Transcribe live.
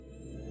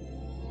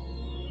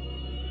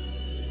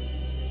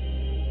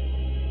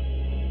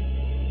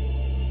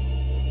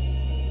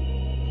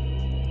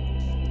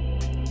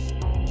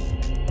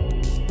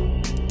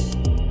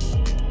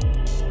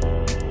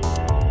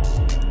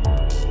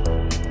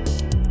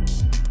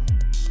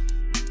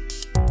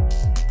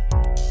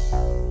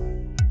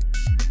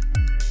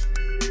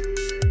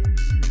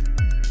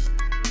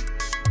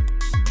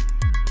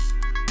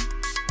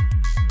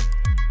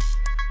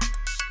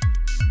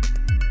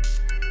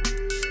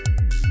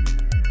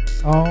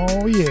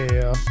Oh,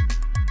 yeah.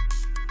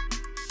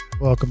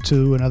 Welcome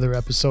to another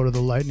episode of the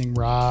Lightning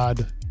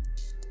Rod.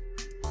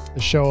 The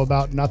show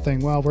about nothing.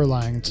 Well, we're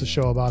lying. It's a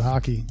show about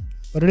hockey.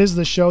 But it is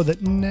the show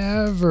that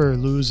never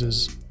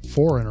loses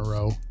 4 in a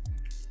row.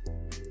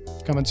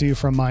 Coming to you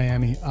from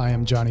Miami, I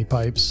am Johnny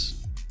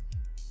Pipes.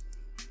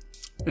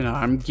 And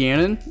I'm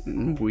Gannon,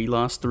 and we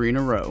lost 3 in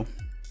a row.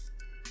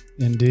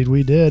 Indeed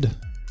we did.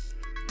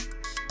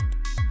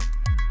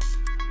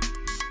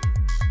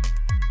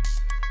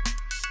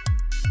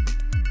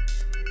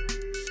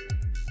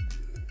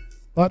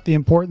 But the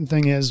important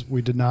thing is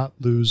we did not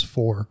lose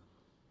 4.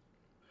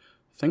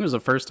 I think it was the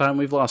first time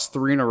we've lost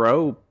 3 in a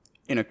row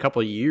in a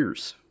couple of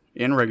years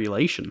in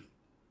regulation.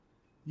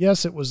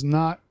 Yes, it was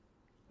not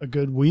a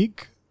good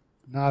week,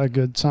 not a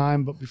good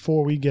time, but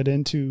before we get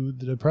into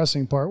the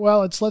depressing part,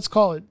 well, let's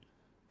call it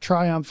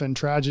triumph and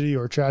tragedy,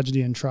 or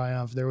tragedy and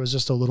triumph. There was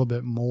just a little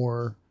bit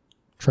more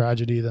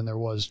tragedy than there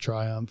was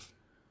triumph.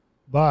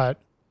 But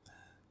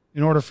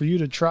in order for you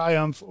to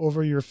triumph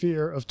over your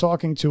fear of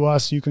talking to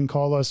us, you can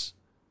call us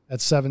at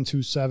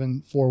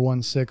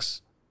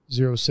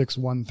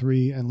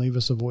 727-416-0613 and leave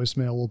us a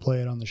voicemail. We'll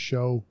play it on the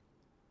show.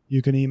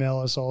 You can email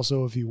us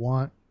also if you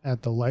want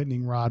at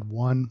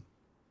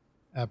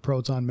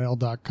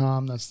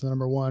thelightningrod1@protonmail.com. That's the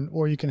number 1.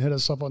 Or you can hit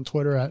us up on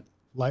Twitter at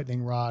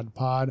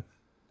lightningrodpod.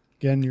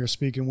 Again, you're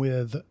speaking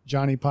with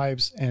Johnny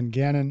Pipes and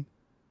Gannon,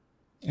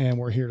 and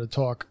we're here to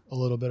talk a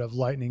little bit of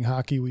Lightning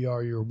hockey. We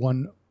are your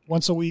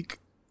once a week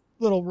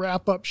little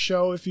wrap-up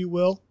show, if you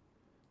will.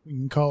 We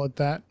can call it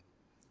that.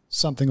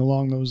 Something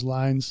along those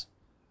lines.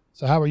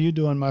 So how are you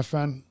doing, my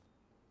friend?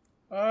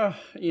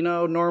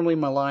 Normally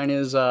my line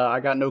is, I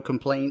got no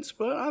complaints,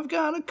 but I've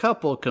got a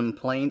couple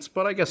complaints,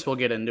 but I guess we'll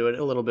get into it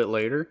a little bit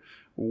later.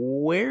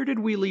 Where did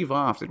we leave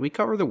off? Did we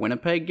cover the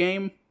Winnipeg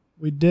game?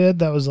 We did.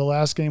 That was the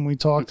last game we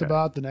talked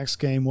about. The next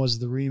game was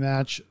the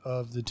rematch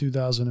of the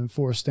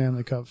 2004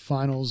 Stanley Cup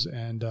Finals,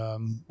 and, I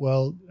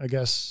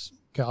guess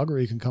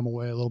Calgary can come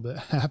away a little bit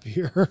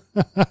happier.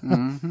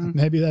 Mm-hmm.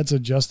 Maybe that's a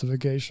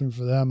justification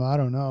for them. I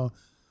don't know.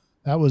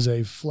 That was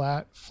a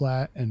flat,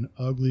 and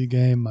ugly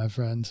game, my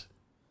friend.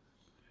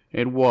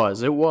 It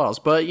was.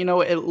 But,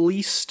 at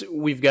least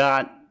we've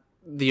got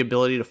the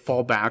ability to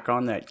fall back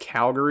on that.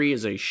 Calgary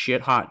is a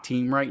shit-hot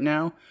team right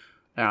now.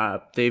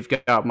 They've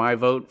got my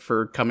vote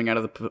for coming out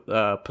of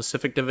the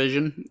Pacific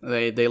Division.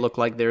 They look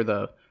like they're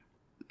the...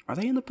 Are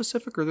they in the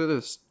Pacific or they're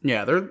the...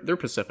 Yeah, they're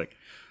Pacific.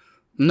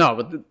 No,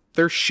 but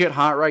they're shit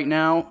hot right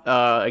now.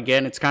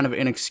 Again, it's kind of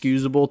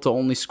inexcusable to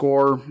only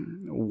score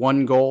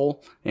 1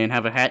 goal and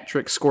have a hat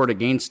trick scored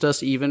against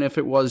us, even if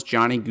it was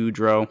Johnny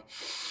Gaudreau.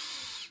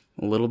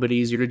 A little bit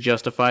easier to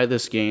justify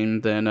this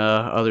game than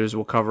others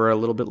we'll cover a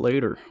little bit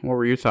later. What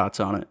were your thoughts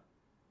on it?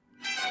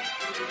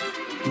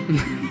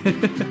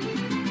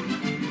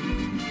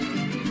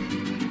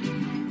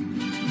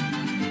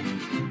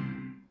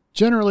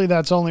 Generally,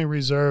 that's only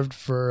reserved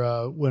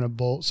for when a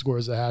Bolt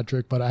scores a hat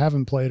trick, but I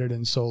haven't played it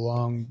in so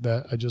long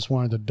that I just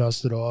wanted to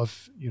dust it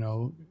off,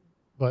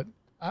 But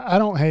I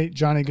don't hate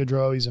Johnny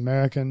Gaudreau. He's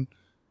American.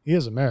 He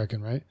is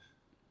American, right?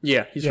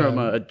 Yeah, he's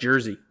from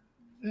Jersey.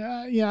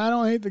 Yeah, I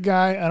don't hate the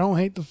guy. I don't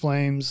hate the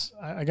Flames.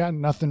 I got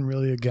nothing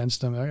really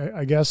against him.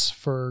 I guess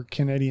for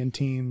Canadian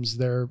teams,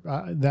 they're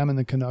them and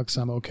the Canucks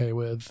I'm okay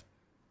with.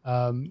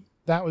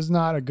 That was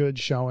not a good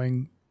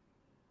showing.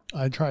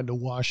 I tried to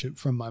wash it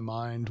from my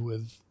mind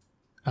with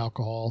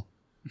alcohol.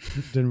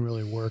 Didn't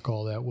really work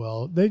all that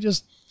well. They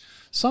just,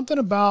 something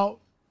about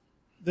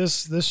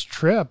this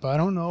trip, I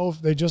don't know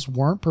if they just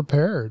weren't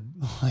prepared.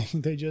 Like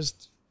they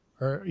just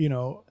are,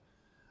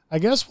 I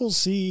guess we'll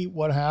see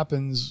what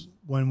happens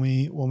when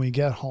we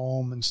get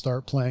home and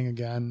start playing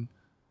again.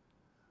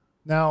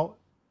 Now,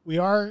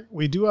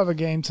 we do have a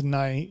game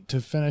tonight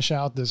to finish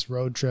out this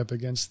road trip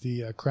against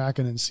the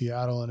Kraken in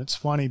Seattle, and it's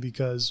funny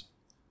because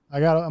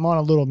I'm on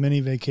a little mini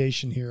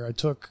vacation here. I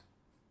took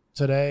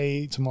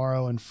today,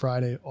 tomorrow, and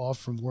Friday off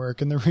from work.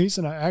 And the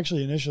reason I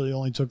actually initially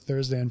only took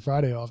Thursday and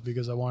Friday off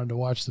because I wanted to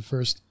watch the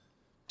first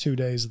 2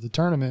 days of the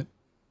tournament.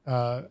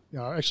 I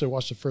actually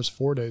watched the first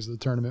 4 days of the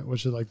tournament,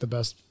 which is like the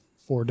best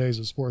 4 days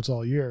of sports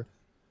all year.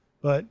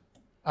 But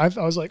I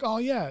was like, oh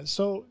yeah,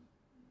 so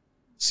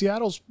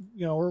Seattle's,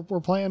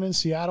 we're playing in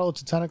Seattle.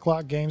 It's a 10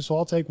 o'clock game, so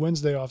I'll take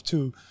Wednesday off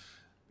too,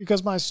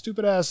 because my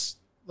stupid ass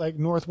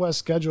Northwest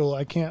schedule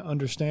I can't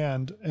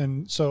understand,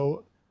 and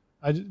so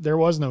there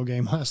was no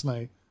game last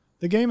night.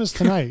 The game is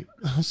tonight,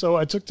 so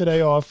I took today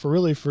off for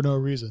no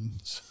reason.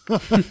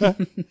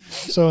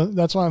 So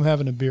that's why I'm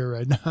having a beer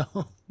right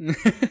now.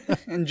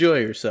 Enjoy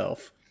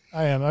yourself.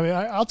 I am. I mean,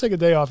 I'll take a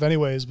day off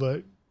anyways,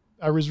 but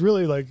I was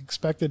really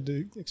expecting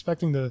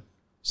to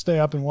stay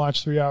up and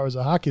watch 3 hours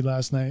of hockey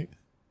last night,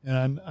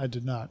 and I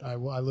did not. I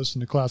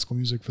listened to classical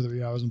music for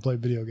 3 hours and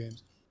played video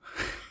games.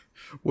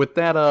 With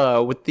that,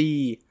 I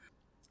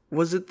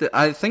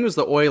think it was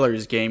the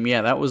Oilers game.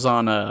 Yeah, that was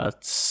on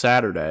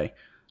Saturday.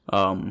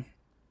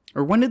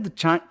 Or when did the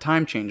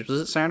time change?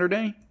 Was it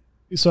Saturday?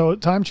 So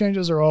time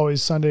changes are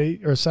always Sunday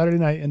or Saturday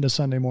night into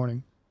Sunday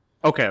morning.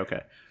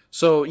 Okay.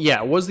 So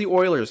yeah, it was the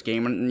Oilers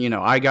game, and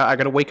I got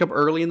to wake up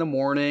early in the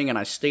morning, and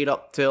I stayed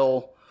up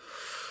till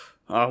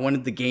when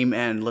did the game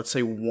end? Let's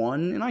say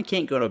 1, and I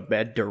can't go to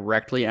bed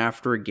directly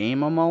after a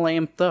game. I'm all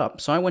amped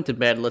up, so I went to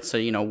bed. Let's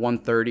say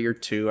 1:30 or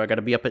 2. I got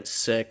to be up at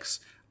 6.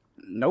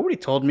 Nobody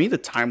told me the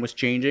time was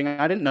changing.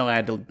 I didn't know I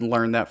had to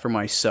learn that for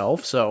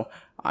myself, so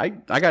I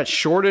got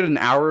shorted an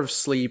hour of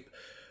sleep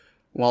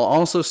while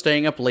also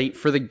staying up late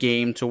for the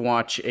game to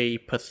watch a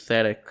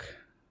pathetic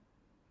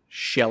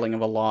shelling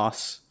of a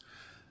loss.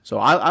 So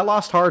I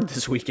lost hard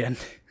this weekend.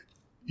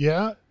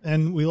 Yeah,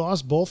 and we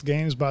lost both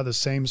games by the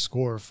same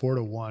score,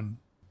 4-1.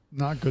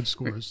 Not good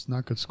scores.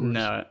 Not good scores.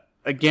 No.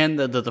 Again,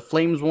 the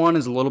Flames one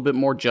is a little bit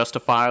more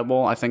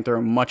justifiable. I think they're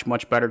a much,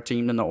 much better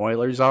team than the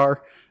Oilers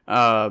are.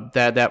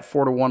 That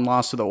 4-1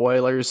 loss to the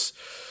Oilers,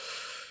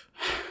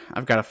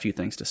 I've got a few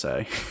things to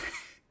say.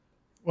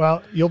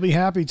 Well, you'll be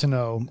happy to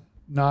know,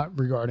 not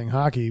regarding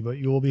hockey, but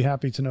you will be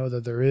happy to know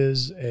that there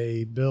is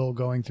a bill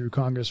going through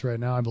Congress right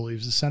now. I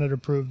believe the Senate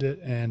approved it,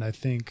 and I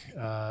think,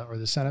 or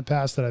the Senate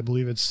passed it. I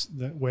believe it's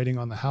waiting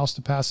on the House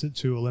to pass it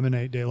to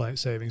eliminate daylight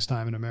savings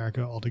time in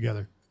America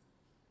altogether.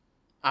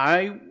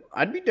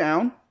 I'd be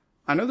down.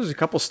 I know there's a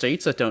couple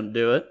states that don't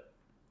do it.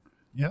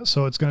 Yeah,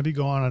 so it's going to be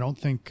gone. I don't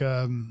think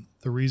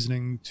the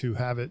reasoning to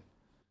have it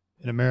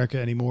in America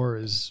anymore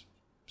is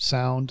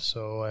sound.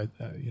 So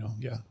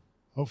yeah.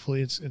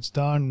 Hopefully it's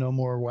done. No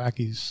more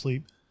wacky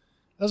sleep.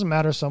 Doesn't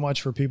matter so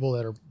much for people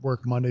that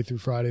work Monday through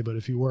Friday, but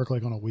if you work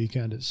like on a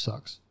weekend, it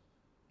sucks.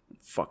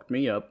 Fucked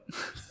me up.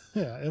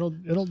 Yeah, it'll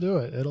do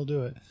it. It'll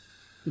do it.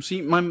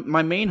 See,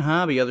 my main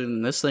hobby other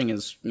than this thing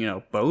is,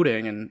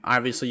 boating, and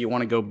obviously you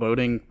want to go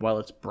boating while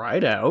it's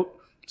bright out.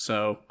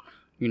 So,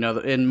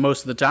 and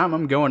most of the time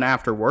I'm going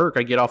after work.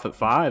 I get off at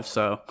 5,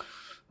 so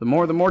the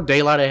more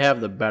daylight I have,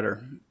 the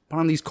better. But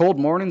on these cold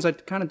mornings, I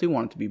kind of do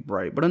want it to be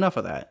bright, but enough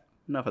of that.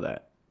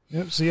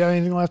 Yep. So you have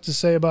anything left to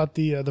say about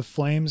the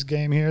Flames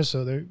game here?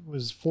 So there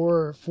was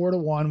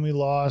 4-1. We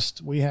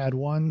lost. We had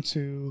 1,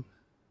 2,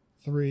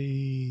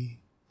 3,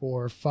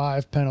 4,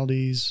 5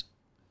 penalties.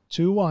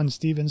 2-1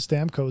 Steven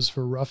Stamkos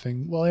for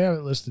roughing. Well, I have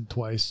it listed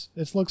twice.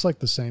 It looks like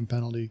the same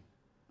penalty.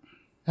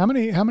 How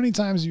many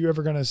times are you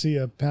ever going to see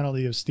a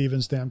penalty of Steven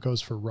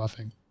Stamkos for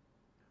roughing?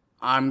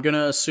 I'm going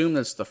to assume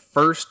that's the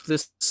first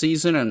this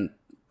season and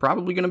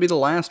probably going to be the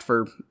last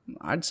for,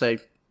 I'd say,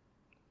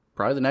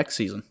 probably the next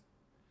season.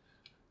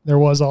 There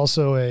was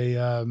also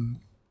a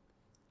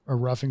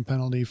roughing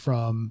penalty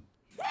from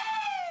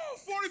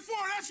 44,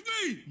 that's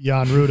me.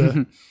 Jan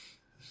Ruda.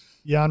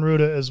 Jan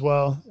Ruda as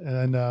well.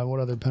 And what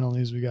other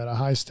penalties we got? A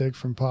high stick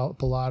from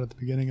Palat at the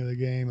beginning of the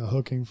game, a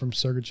hooking from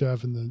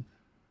Sergachev in the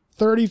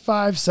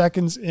 35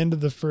 seconds into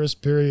the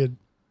first period,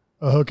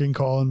 a hooking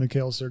call on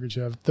Mikhail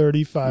Sergachev.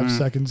 35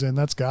 seconds in.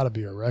 That's got to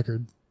be a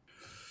record.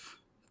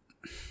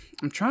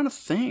 I'm trying to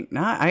think.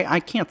 No, I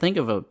can't think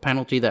of a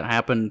penalty that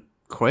happened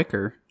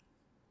quicker.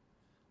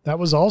 That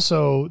was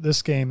also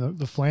this game.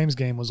 The Flames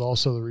game was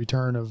also the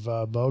return of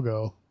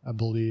Bogo, I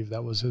believe.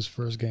 That was his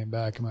first game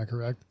back. Am I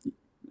correct?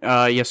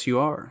 Yes, you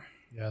are.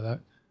 Yeah, that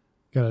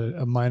got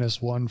a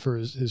 -1 for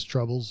his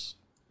troubles.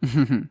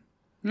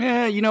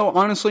 Yeah,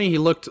 honestly, he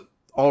looked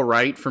all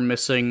right for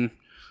missing,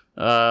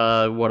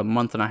 a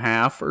month and a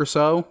half or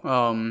so.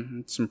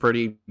 Some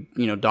pretty,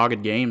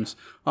 dogged games.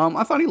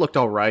 I thought he looked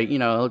all right,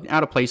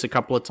 out of place a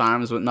couple of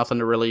times, but nothing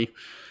to really,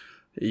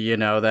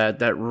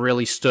 that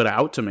really stood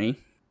out to me.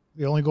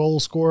 The only goal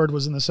scored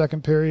was in the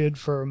second period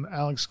from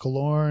Alex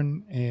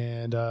Killorn,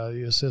 and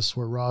the assists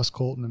were Ross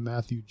Colton and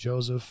Matthew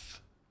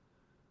Joseph.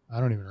 I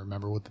don't even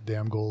remember what the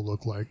damn goal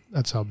looked like.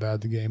 That's how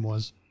bad the game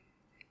was.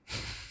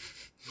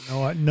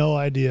 No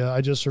idea. I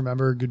just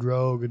remember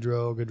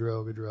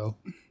Gaudreau.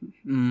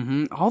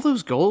 Mm-hmm. All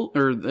those goals,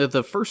 or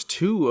the first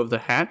 2 of the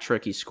hat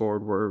trick he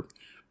scored were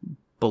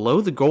below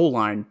the goal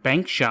line,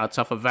 bank shots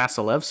off of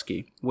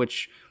Vasilevsky,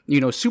 which,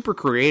 super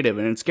creative,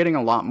 and it's getting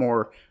a lot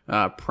more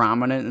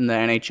prominent in the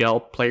NHL.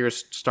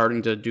 Players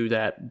starting to do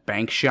that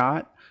bank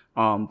shot.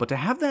 But to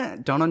have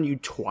that done on you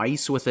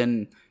twice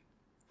within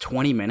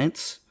 20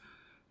 minutes,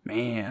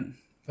 man.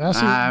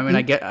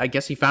 I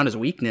guess he found his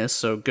weakness,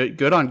 so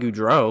good on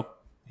Gaudreau.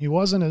 He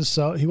wasn't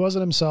himself.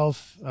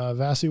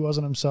 Vasi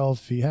wasn't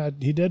himself.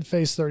 He did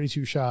face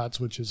 32 shots,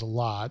 which is a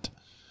lot.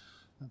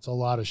 That's a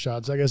lot of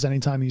shots. I guess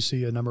anytime you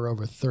see a number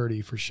over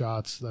 30 for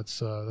shots,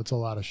 that's a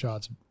lot of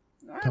shots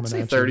coming at you.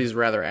 I'd say 30 is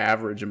rather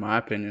average in my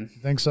opinion.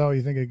 You think so?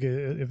 You think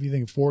if you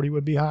think 40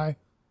 would be high?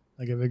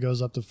 Like if it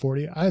goes up to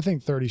 40? I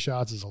think 30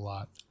 shots is a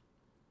lot.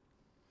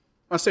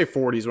 I say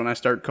 40s when I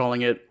start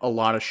calling it a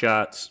lot of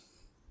shots.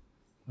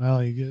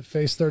 Well, you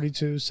face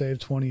 32, save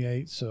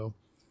 28, so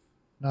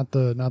not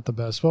the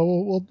best.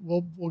 Well,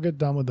 we'll get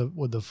done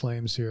with the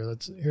Flames here.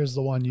 Here's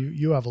the one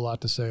you have a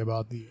lot to say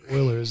about the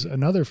Oilers.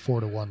 Another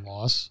 4-1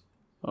 loss.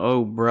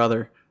 Oh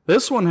brother,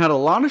 this one had a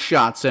lot of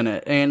shots in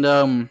it, and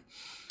I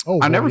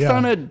never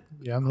thought it.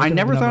 Yeah, I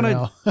never thought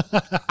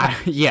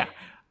it.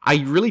 I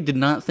really did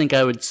not think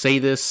I would say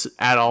this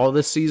at all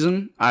this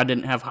season. I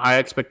didn't have high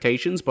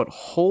expectations, but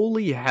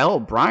holy hell,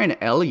 Brian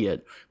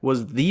Elliott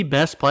was the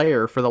best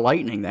player for the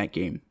Lightning that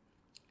game.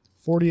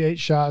 48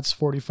 shots,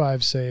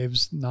 45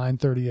 saves,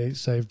 938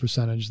 save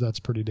percentage. That's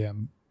pretty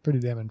damn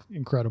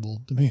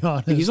incredible, to be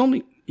honest.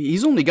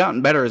 He's only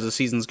gotten better as the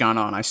season's gone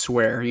on, I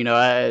swear.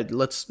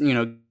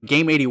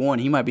 Game 81,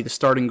 he might be the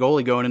starting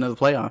goalie going into the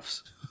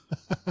playoffs.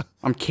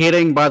 I'm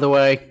kidding, by the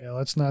way. Yeah,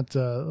 let's not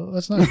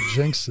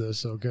jinx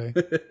this, okay?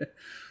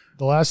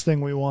 The last thing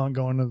we want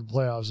going into the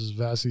playoffs is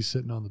Vasi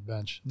sitting on the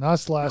bench. And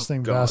that's the last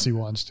thing God. Vasi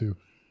wants to.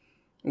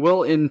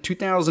 Well, in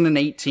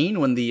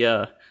 2018, when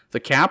the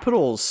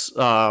Capitals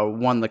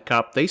won the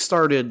cup, they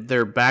started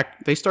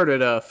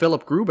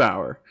Philip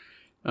Grubauer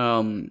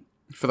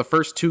for the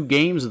first 2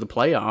 games of the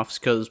playoffs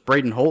because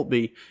Braden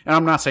Holtby, and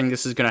I'm not saying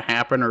this is going to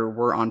happen or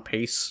we're on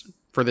pace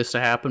for this to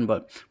happen,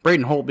 but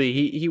Braden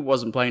Holtby, he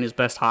wasn't playing his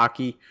best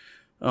hockey.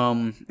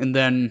 And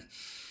then,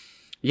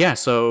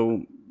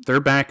 so their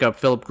backup,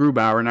 Philip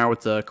Grubauer, now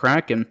with the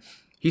Kraken,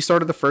 he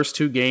started the first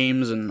 2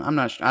 games, and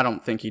I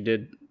don't think he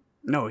did.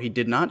 No, he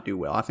did not do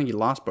well. I think he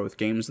lost both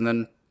games. And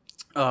then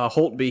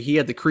Holtby, he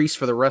had the crease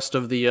for the rest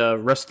of the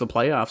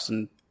playoffs,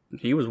 and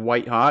he was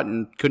white hot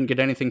and couldn't get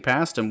anything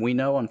past him. We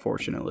know,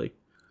 unfortunately.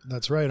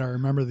 That's right. I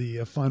remember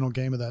the final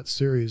game of that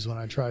series when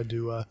I tried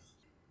to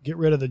get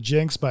rid of the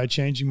jinx by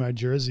changing my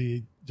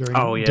jersey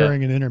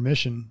during an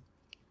intermission.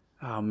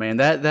 Oh man,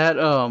 that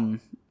I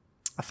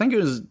think it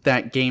was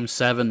that game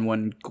 7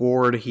 when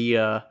Gord he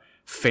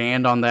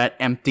fanned on that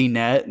empty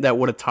net that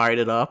would have tied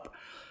it up.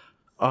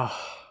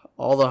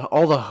 All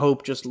the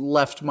hope just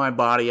left my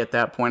body at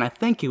that point. I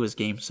think it was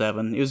game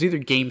 7. It was either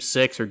game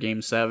 6 or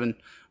game 7,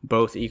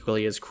 both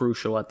equally as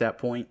crucial at that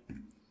point.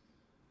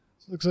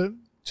 Looks like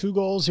 2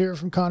 goals here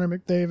from Connor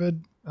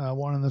McDavid.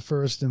 One in the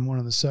first and one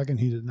in the second.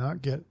 He did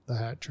not get the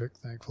hat trick,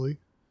 thankfully.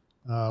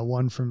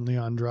 One from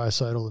Leon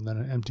Draisaitl and then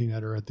an empty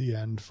netter at the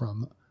end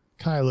from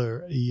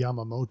Kyler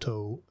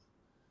Yamamoto.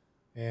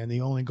 And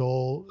the only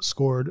goal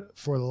scored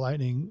for the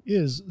Lightning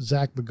is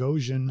Zach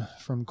Bogosian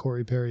from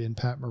Corey Perry and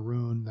Pat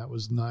Maroon. That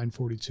was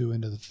 9:42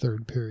 into the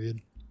third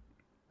period.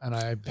 And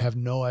I have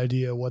no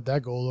idea what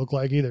that goal looked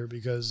like either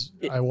because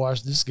I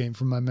watched this game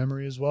from my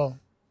memory as well.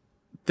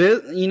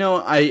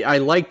 I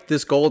liked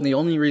this goal, and the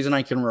only reason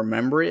I can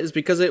remember it is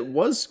because it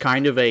was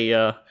kind of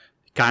a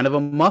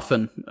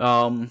muffin.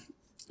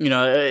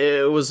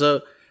 It was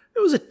a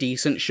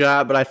decent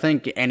shot, but I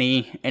think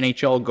any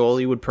NHL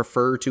goalie would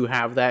prefer to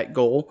have that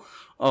goal.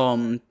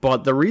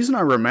 But the reason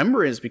I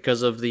remember is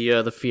because of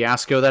the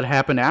fiasco that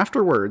happened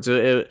afterwards.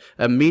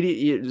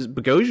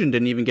 Bogosian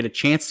didn't even get a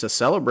chance to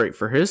celebrate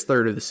for his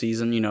third of the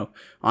season.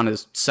 On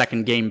his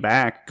second game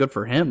back, good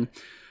for him.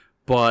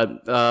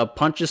 But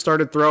punches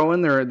started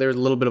throwing. There's a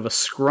little bit of a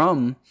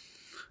scrum,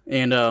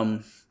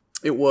 and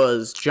it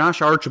was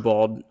Josh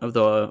Archibald of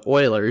the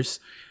Oilers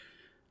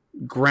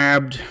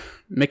grabbed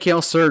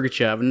Mikhail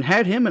Sergachev and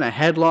had him in a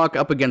headlock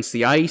up against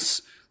the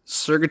ice.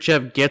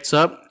 Sergachev gets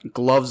up,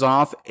 gloves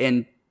off,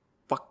 and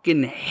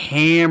fucking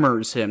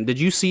hammers him. Did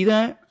you see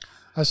that?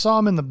 I saw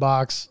him in the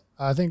box.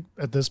 I think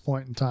at this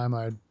point in time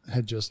I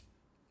had just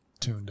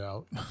tuned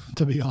out,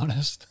 to be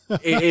honest.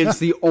 It's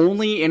the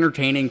only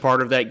entertaining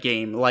part of that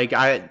game. Like,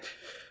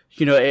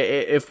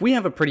 if we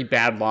have a pretty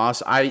bad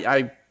loss,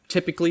 I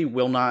typically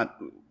will not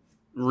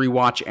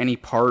rewatch any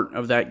part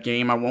of that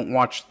game. I won't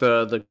watch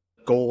the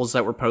goals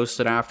that were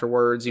posted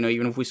afterwards,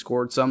 even if we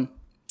scored some.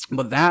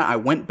 But that I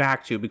went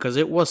back to because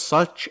it was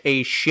such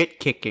a shit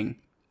kicking.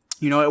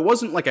 It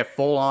wasn't like a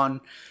full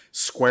on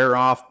square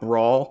off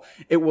brawl.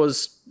 It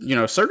was,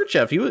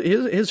 Sergachev,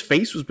 his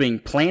face was being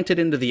planted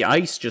into the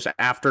ice just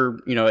after,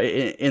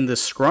 in the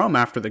scrum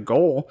after the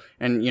goal.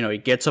 And, he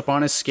gets up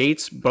on his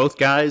skates. Both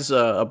guys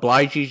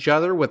oblige each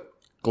other with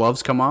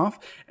gloves come off.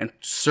 And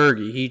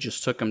Sergey, he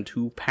just took him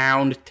to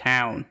Pound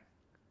Town.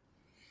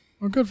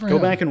 Well, good for him. Go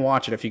back and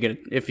watch it if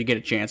you get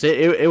a chance.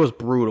 It was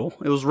brutal.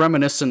 It was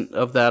reminiscent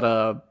of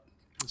that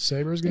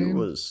Sabres game. It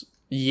was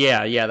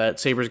that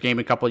Sabres game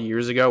a couple of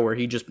years ago where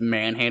he just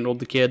manhandled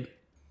the kid.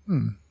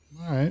 All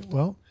right.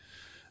 Well,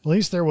 at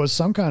least there was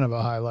some kind of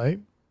a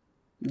highlight.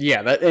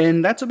 Yeah,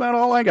 that's about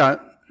all I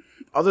got.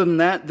 Other than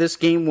that, this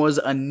game was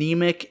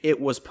anemic. It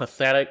was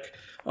pathetic.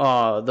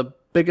 The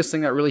biggest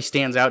thing that really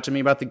stands out to me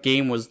about the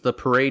game was the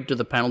parade to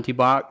the penalty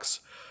box.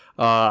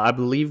 I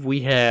believe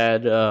we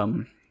had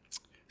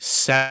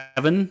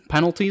 7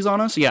 penalties on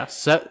us. Yeah,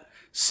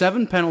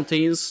 7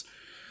 penalties.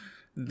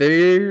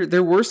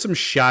 There were some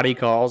shoddy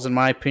calls, in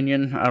my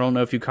opinion. I don't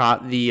know if you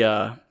caught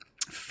the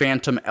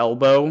phantom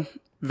elbow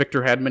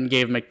Victor Hedman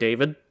gave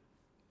McDavid.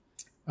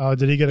 Oh,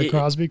 did he get a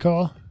Crosby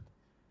call?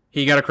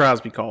 He got a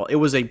Crosby call. It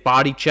was a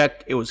body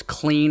check. It was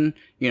clean.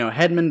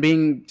 Hedman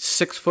being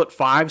 6'5",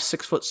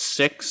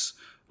 6'6".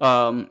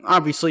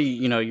 Obviously,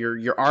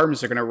 your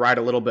arms are going to ride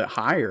a little bit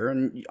higher,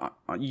 and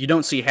you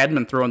don't see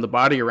Hedman throwing the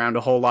body around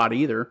a whole lot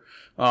either.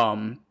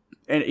 And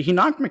he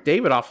knocked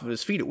McDavid off of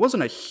his feet. It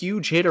wasn't a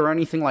huge hit or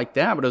anything like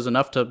that, but it was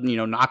enough to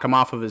knock him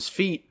off of his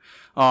feet.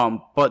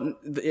 But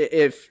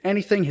if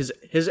anything,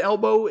 his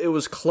elbow, it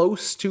was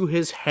close to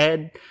his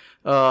head.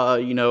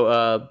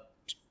 High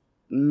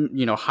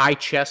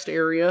chest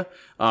area.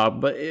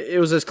 But it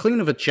was as clean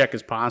of a check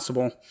as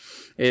possible.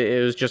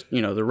 It was just, the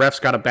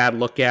refs got a bad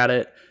look at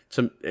it.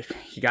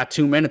 he got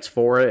 2 minutes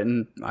for it,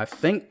 and I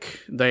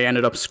think they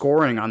ended up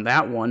scoring on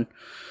that one.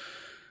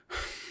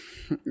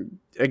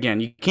 Again,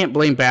 you can't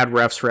blame bad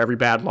refs for every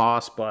bad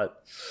loss,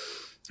 but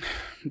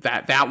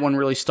that one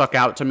really stuck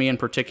out to me in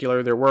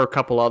particular. There were a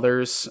couple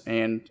others,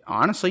 and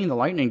honestly, the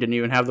Lightning didn't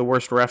even have the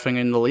worst reffing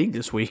in the league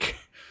this week.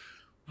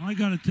 I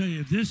got to tell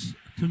you, this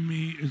to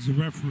me is the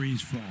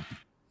referee's fault.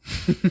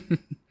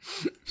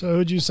 So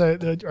would you say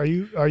that are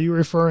you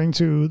referring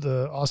to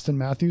the Austin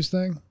Matthews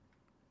thing?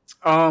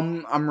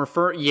 I'm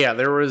referring. Yeah,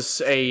 there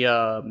was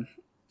a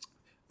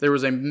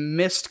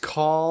missed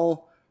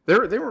call.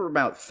 There were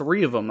about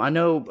 3 of them. I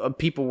know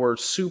people were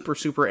super,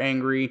 super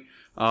angry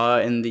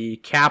in the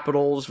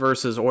Capitals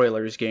versus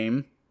Oilers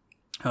game.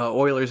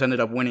 Oilers ended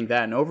up winning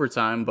that in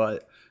overtime,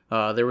 but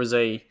there was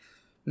a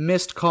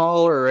missed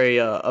call or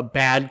a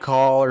bad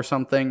call or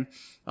something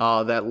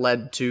that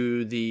led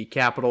to the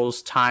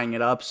Capitals tying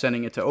it up,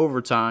 sending it to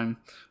overtime.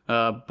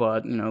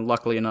 But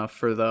luckily enough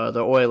for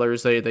the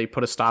Oilers, they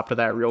put a stop to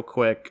that real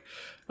quick.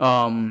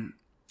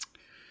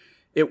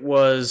 It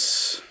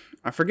was,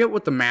 I forget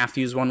what the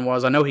Matthews one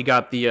was. I know he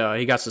got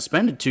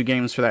suspended 2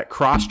 games for that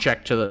cross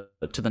check to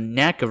the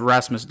neck of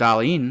Rasmus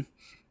Dahlin,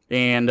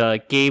 and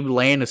Gabe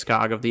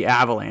Landeskog of the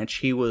Avalanche.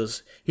 He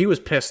was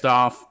pissed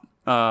off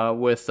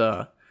with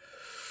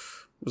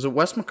was it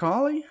Wes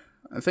McCauley?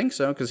 I think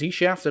so, because he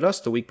shafted us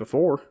the week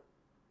before.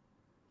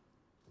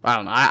 I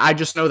don't know. I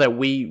just know that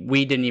we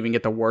didn't even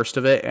get the worst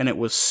of it, and it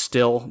was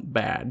still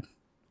bad.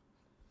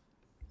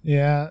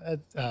 Yeah.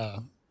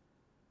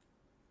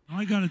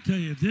 I got to tell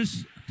you,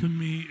 this to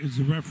me is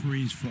the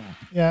referee's fault.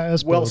 Yeah.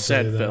 Well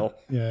said, Phil.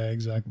 Yeah,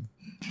 exactly.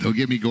 Don't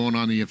get me going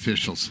on the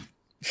officials.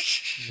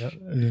 Yeah,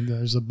 and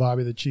there's a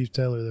Bobby the Chief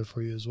Taylor there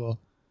for you as well.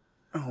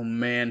 Oh,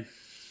 man.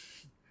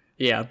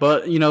 Yeah,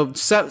 but,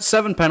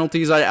 7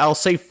 penalties, I'll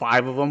say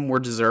 5 of them were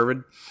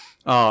deserved.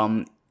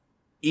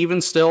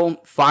 Even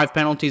still, 5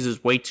 penalties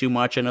is way too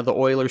much. I know the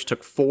Oilers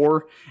took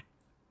 4.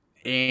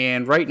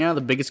 And right now,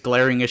 the biggest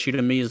glaring issue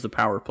to me is the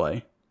power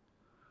play.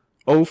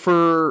 We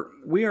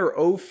are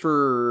 0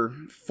 for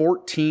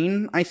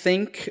 14, I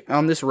think,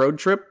 on this road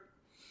trip.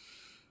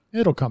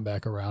 It'll come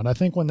back around. I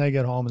think when they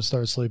get home and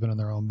start sleeping in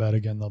their own bed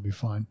again, they'll be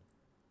fine.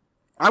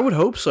 I would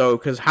hope so,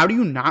 because how do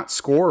you not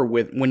score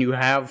when you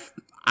have,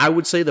 I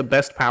would say, the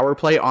best power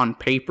play on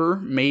paper?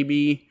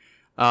 Maybe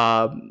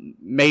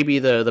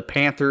the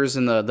Panthers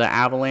and the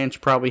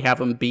Avalanche probably have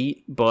them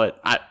beat, but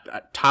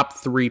top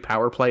 3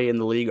 power play in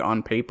the league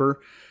on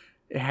paper.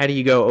 How do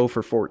you go 0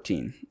 for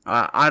 14?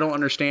 I don't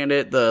understand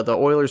it. The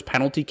Oilers'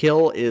 penalty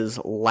kill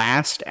is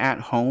last at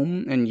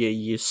home, and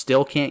you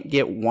still can't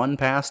get one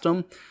past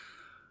them.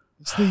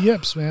 It's the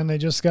yips, man. They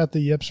just got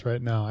the yips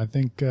right now. I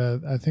think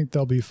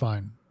they'll be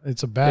fine.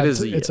 It's a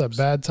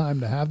bad time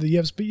to have the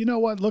yips, but you know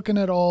what? Looking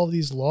at all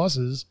these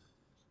losses,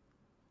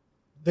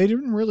 they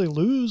didn't really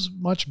lose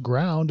much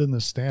ground in the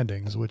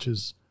standings, which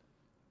is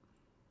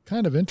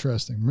kind of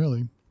interesting,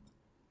 really.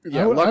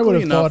 Yeah, I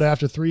would have thought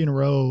after 3 in a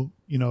row,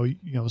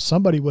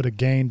 somebody would have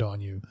gained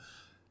on you.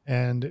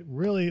 And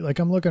really, like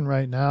I'm looking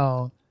right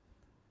now,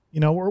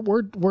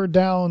 we're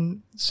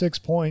down 6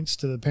 points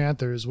to the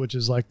Panthers, which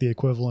is like the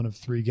equivalent of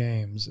 3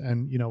 games.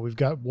 And, we've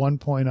got 1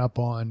 point up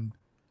on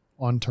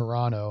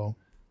Toronto,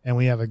 and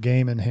we have a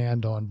game in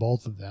hand on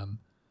both of them.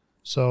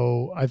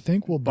 So I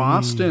think we'll be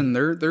Boston.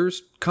 They're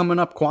coming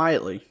up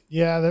quietly.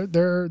 Yeah,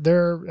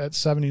 they're at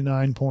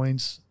 79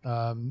 points.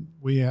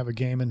 We have a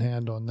game in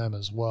hand on them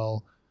as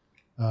well.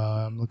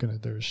 I'm looking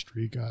at their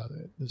streak.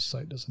 This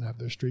site doesn't have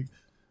their streak.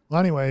 Well,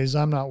 anyways,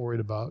 I'm not worried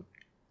about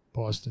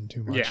Boston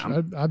too much.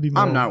 Yeah, I'd be.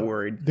 I'm not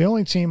worried. The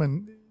only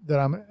team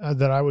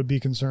that I would be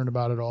concerned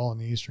about at all in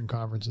the Eastern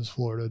Conference is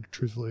Florida,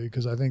 truthfully,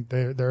 because I think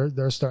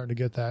they're starting to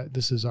get that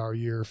this is our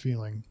year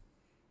feeling.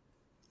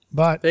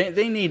 But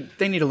they need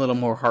a little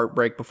more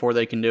heartbreak before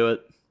they can do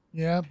it.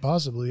 Yeah,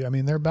 possibly. I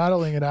mean, they're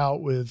battling it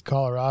out with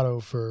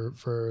Colorado for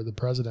the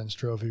President's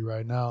Trophy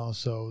right now.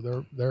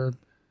 So they're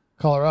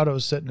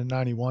Colorado's sitting at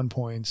 91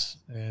 points,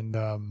 and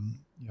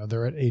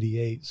they're at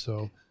 88.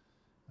 So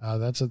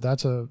that's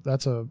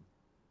a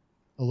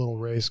little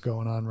race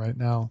going on right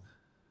now.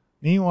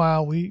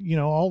 Meanwhile,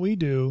 all we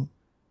do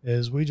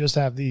is we just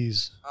have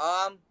these.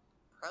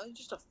 Probably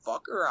just a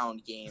fuck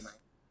around game.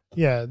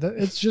 Yeah,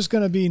 it's just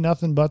going to be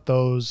nothing but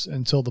those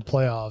until the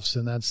playoffs,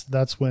 and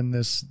that's when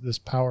this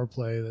power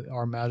play,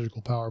 our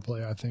magical power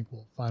play, I think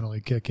will finally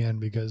kick in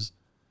because,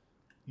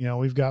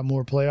 we've got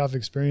more playoff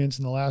experience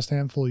in the last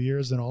handful of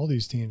years than all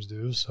these teams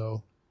do.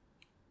 So,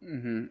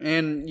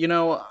 and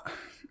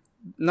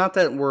not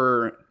that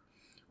we're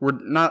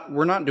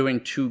not doing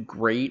too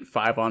great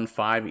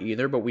 5-on-5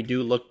 either, but we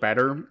do look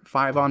better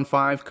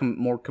 5-on-5,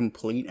 more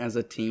complete as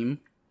a team.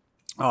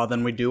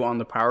 Than we do on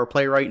the power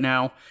play right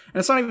now. And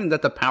it's not even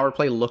that the power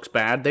play looks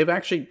bad.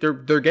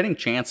 They're getting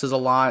chances a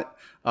lot.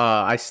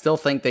 I still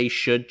think they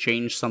should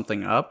change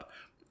something up.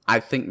 I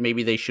think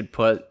maybe they should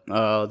put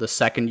the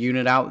second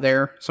unit out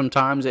there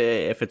sometimes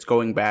if it's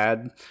going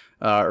bad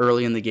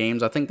early in the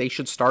games. I think they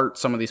should start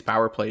some of these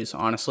power plays,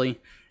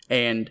 honestly.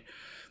 And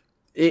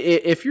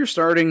if you're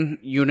starting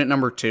unit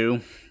number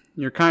 2,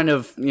 you're kind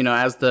of,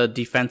 as the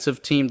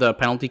defensive team, the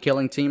penalty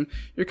killing team,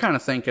 you're kind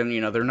of thinking,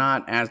 they're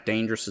not as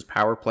dangerous as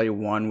power play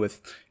one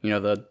with,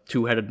 the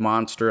two-headed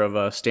monster of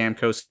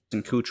Stamkos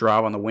and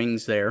Kucherov on the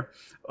wings there.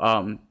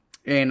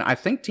 And I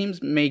think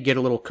teams may get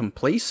a little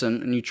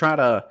complacent, and you try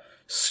to,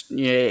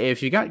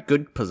 if you got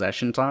good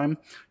possession time,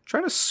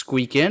 try to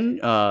squeak in,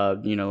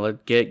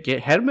 get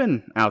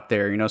Hedman out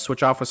there,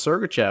 switch off with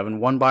Sergachev,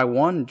 and one by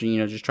one,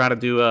 just try to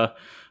do a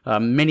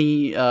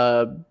mini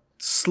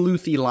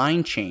sleuthy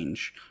line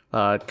change,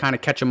 kind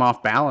of catch them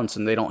off balance,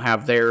 and they don't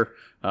have their,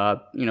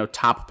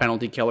 top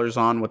penalty killers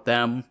on with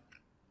them.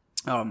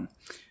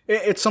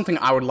 It's something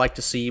I would like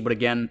to see, but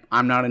again,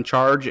 I'm not in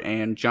charge,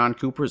 and John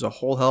Cooper is a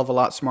whole hell of a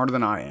lot smarter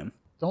than I am.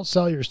 Don't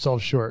sell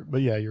yourself short,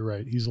 but yeah, you're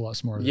right. He's a lot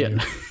smarter than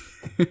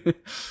you.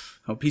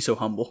 Oh, be so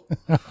humble.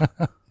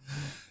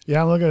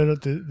 Yeah, I'm looking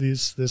at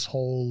this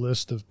whole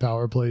list of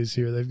power plays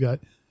here. They've got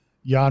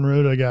Jan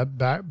Ruda got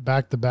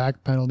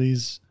back-to-back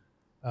penalties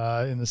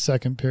in the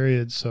second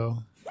period. So,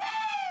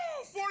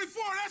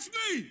 44, that's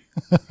me.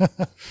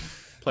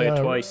 Play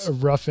it twice. A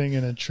roughing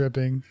and a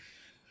tripping.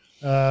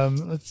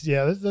 That's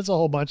a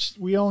whole bunch.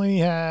 We only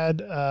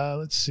had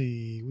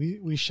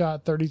we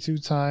shot 32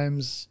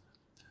 times.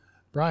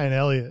 Brian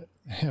Elliott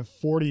had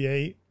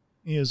 48.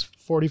 He is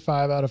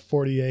 45 out of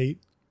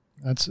 48.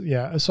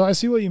 So I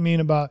see what you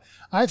mean about,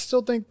 I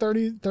still think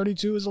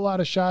 32 is a lot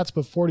of shots,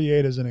 but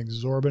 48 is an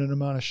exorbitant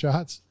amount of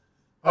shots.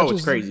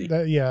 It's crazy.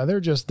 They're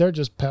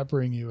just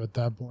peppering you at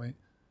that point.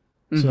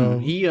 Mm-hmm. So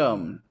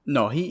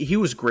he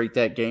was great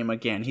that game.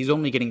 Again, he's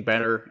only getting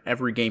better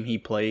every game he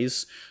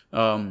plays.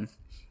 Obviously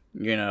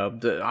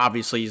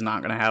he's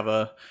not going to have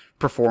a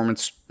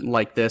performance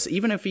like this,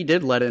 even if he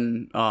did let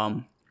in,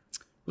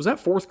 was that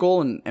fourth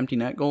goal an empty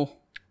net goal?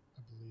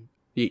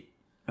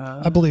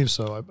 I believe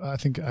so. I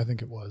think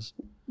it was.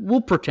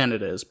 We'll pretend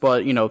it is,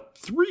 but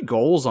 3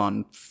 goals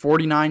on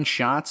 49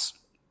 shots,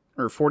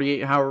 or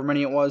 48, however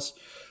many it was.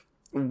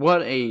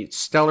 What a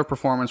stellar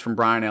performance from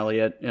Brian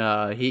Elliott.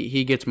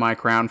 He gets my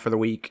crown for the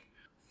week.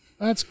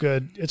 That's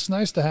good. It's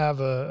nice to have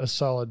a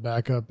solid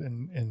backup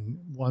and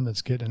one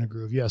that's getting a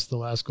groove. Yes, the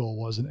last goal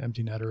was an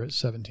empty netter at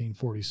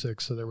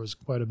 17:46, so there was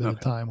quite a bit of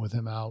time with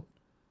him out.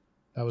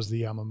 That was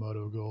the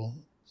Yamamoto goal.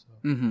 So.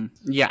 Mm-hmm.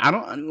 Yeah, I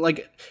don't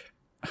like.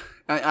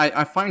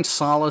 I find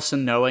solace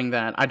in knowing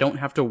that I don't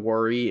have to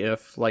worry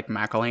if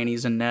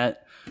McElhinney's in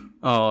net,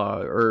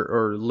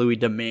 or Louis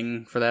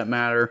Domingue for that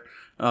matter.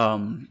 At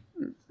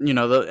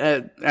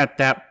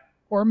that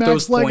or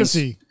Max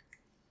Legacy,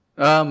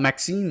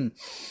 Maxime.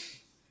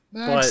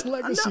 Max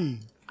Legacy.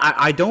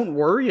 I don't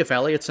worry if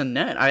Elliott's in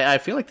net. I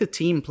feel like the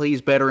team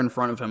plays better in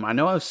front of him. I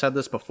know I've said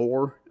this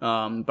before,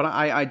 but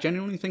I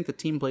genuinely think the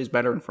team plays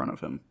better in front of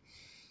him.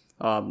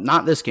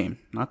 Not this game.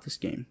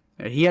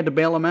 He had to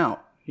bail him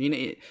out.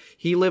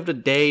 He lived a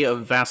day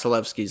of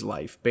Vasilevsky's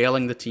life,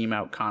 bailing the team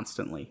out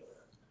constantly.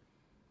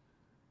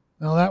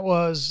 Now that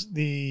was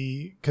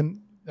the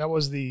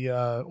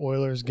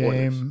Oilers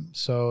game.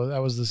 So that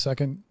was the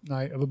second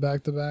night of a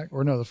back-to-back,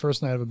 or no, the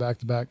first night of a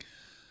back-to-back.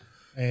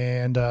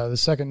 And the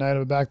second night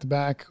of a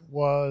back-to-back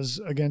was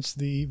against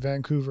the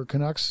Vancouver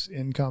Canucks.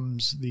 In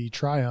comes the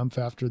triumph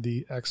after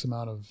the X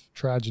amount of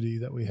tragedy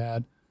that we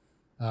had.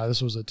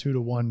 This was a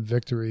 2-1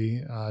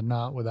 victory,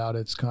 not without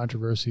its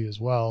controversy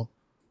as well.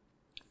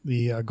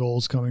 The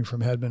goals coming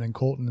from Hedman and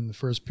Colton in the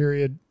first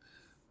period,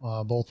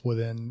 both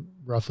within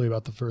roughly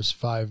about the first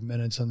 5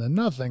 minutes, and then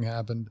nothing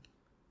happened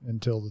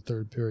until the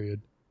third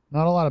period.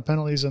 Not a lot of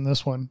penalties in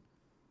this one,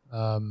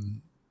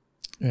 and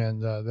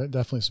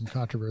definitely some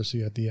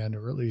controversy at the end,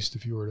 or at least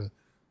if you were to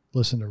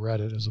listen to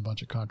Reddit, there's a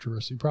bunch of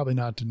controversy. Probably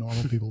not to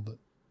normal people, but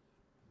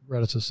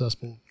Reddit's a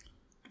cesspool.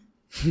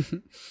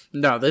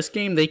 No, this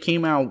game they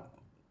came out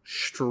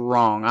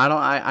strong.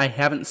 I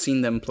haven't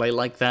seen them play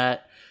like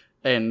that,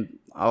 and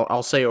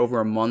I'll say over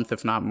a month,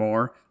 if not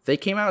more. They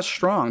came out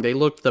strong. They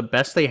looked the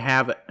best they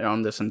have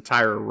on this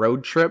entire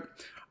road trip.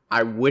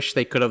 I wish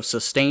they could have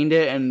sustained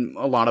it, and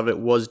a lot of it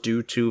was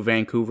due to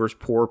Vancouver's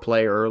poor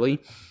play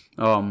early.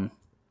 I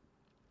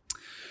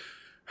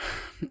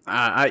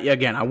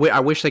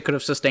wish they could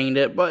have sustained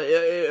it, but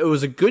it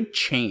was a good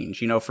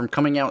change, from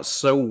coming out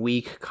so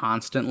weak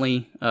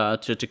constantly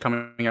to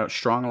coming out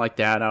strong like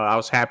that. I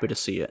was happy to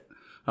see it.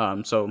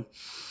 So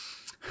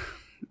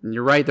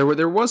you're right.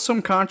 There was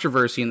some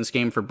controversy in this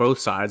game for both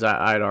sides,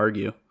 I'd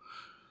argue.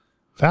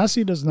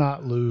 Fassi does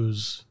not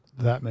lose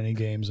that many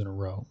games in a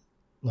row.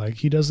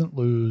 He doesn't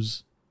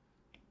lose.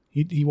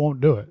 He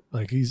won't do it.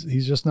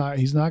 He's just not.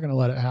 He's not going to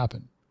let it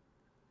happen.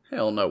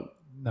 Hell no.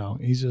 No,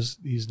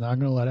 he's not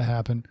going to let it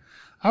happen.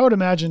 I would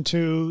imagine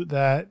too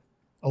that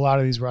a lot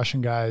of these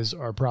Russian guys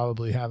are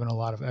probably having a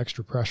lot of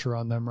extra pressure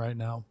on them right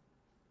now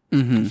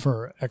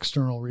for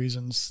external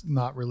reasons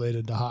not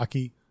related to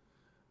hockey.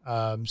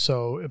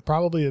 So it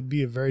probably would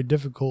be a very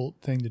difficult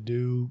thing to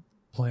do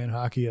playing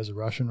hockey as a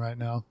Russian right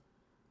now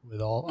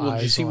with all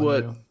eyes on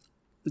you.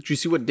 Did you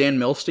see what Dan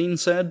Milstein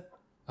said?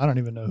 I don't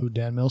even know who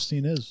Dan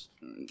Milstein is.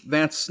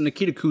 That's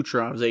Nikita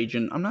Kucherov's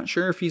agent. I'm not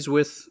sure if he's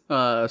with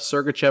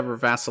Sergachev or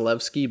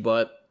Vasilevsky,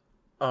 but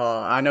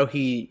I know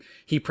he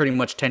pretty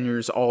much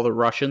tenures all the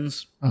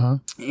Russians,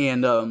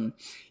 and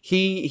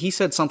he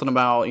said something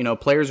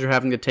about players are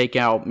having to take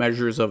out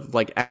measures of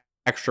like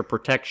extra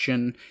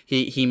protection.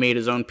 He made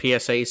his own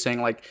PSA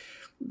saying like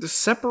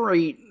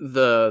separate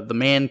the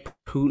man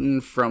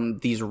Putin from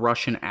these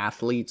Russian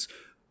athletes.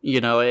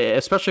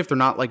 Especially if they're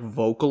not like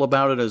vocal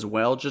about it as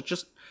well.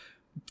 Just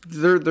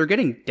they're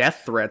getting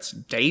death threats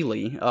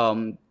daily.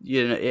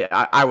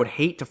 I would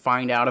hate to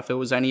find out if it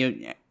was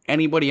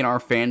anybody in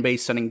our fan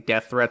base sending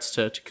death threats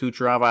to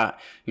Kucherov.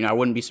 I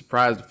wouldn't be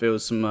surprised if it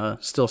was some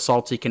still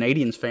salty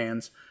Canadians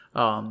fans.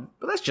 But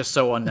that's just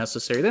so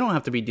unnecessary. They don't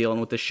have to be dealing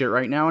with this shit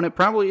right now, and it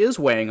probably is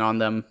weighing on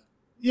them.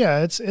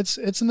 Yeah, it's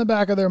in the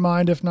back of their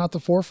mind, if not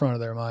the forefront of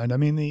their mind. I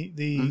mean,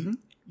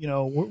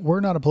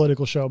 we're not a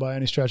political show by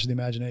any stretch of the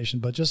imagination,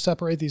 but just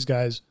separate these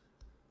guys.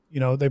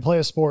 They play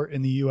a sport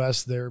in the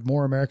U.S. They're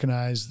more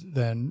Americanized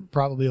than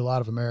probably a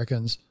lot of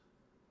Americans.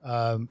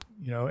 And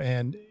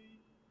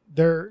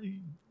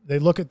they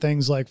look at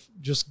things like,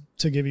 just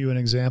to give you an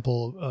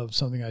example of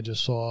something I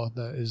just saw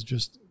that is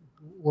just,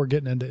 we're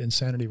getting into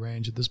insanity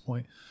range at this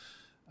point.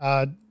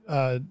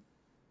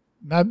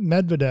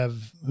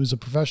 Medvedev, who's a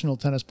professional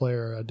tennis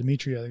player,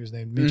 Dmitry, I think his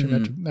name, Dmitry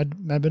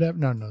Medvedev.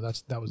 No,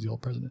 that was the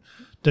old president.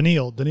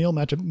 Daniil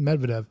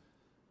Medvedev.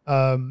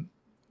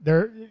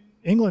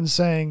 England's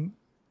saying,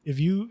 if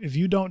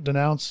you don't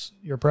denounce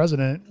your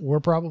president, we're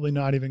probably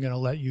not even going to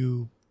let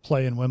you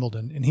play in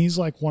Wimbledon. And he's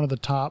like one of the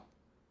top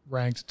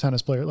ranked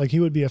tennis players. Like he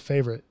would be a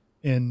favorite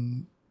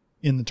in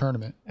the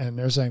tournament. And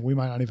they're saying we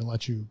might not even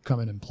let you come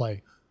in and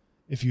play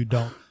if you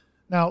don't.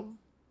 Now,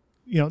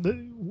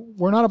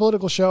 we're not a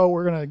political show.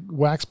 We're going to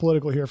wax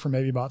political here for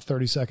maybe about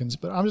 30 seconds,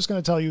 but I'm just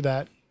going to tell you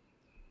that,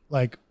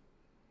 like,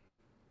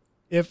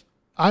 if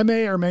I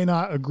may or may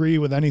not agree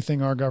with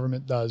anything our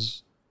government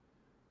does,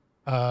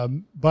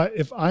 but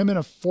if I'm in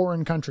a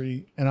foreign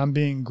country and I'm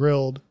being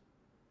grilled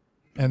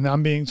and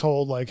I'm being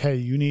told like, hey,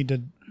 you need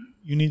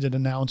to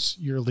denounce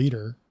your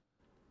leader,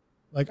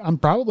 like, I'm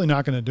probably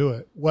not going to do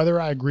it.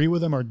 Whether I agree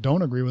with him or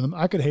don't agree with him,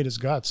 I could hate his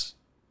guts,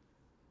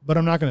 but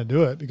I'm not going to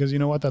do it because you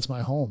know what? That's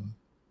my home.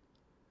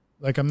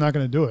 Like, I'm not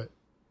going to do it.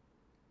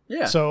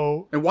 Yeah.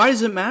 So, and why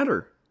does it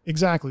matter?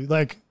 Exactly.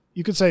 Like,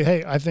 you could say,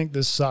 hey, I think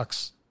this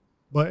sucks,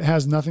 but it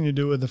has nothing to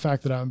do with the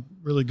fact that I'm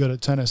really good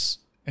at tennis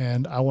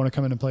and I want to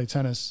come in and play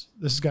tennis.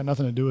 This has got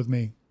nothing to do with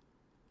me.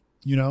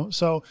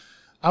 So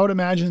I would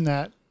imagine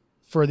that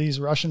for these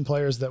Russian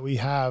players that we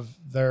have,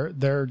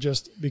 they're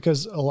just,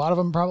 because a lot of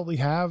them probably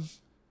have,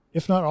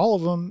 if not all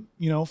of them,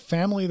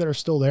 family that are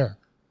still there,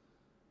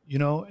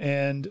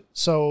 and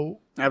so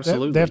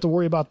absolutely they have to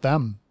worry about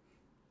them.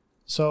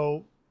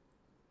 So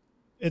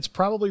it's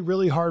probably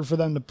really hard for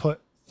them to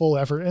put full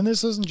effort. And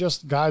this isn't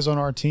just guys on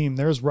our team.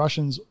 There's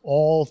Russians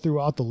all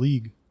throughout the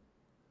league,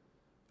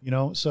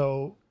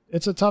 so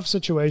it's a tough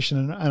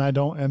situation, and I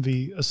don't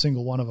envy a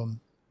single one of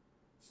them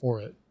for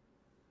it.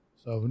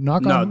 So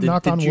knock on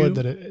wood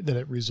that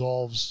it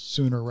resolves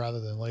sooner rather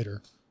than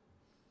later.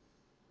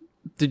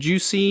 Did you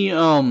see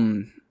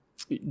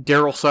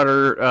Daryl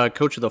Sutter,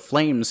 coach of the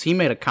Flames? He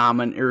made a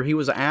comment, or he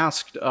was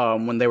asked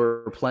when they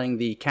were playing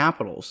the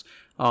Capitals.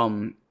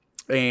 And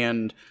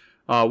one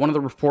of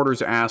the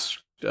reporters asked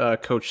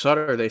Coach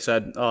Sutter, they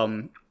said,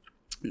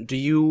 do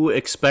you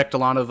expect a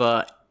lot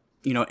of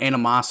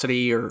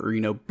animosity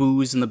or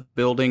booze in the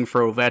building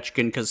for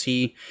Ovechkin? Because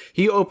he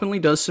openly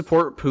does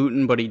support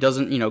Putin, but he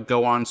doesn't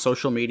go on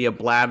social media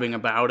blabbing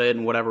about it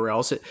and whatever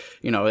else.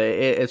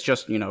 It's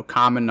just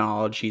common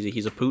knowledge.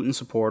 He's a Putin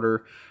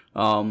supporter.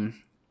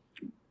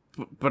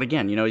 But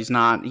again, he's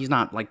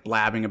not like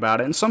blabbing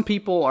about it. And some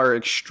people are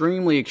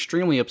extremely,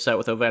 extremely upset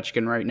with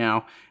Ovechkin right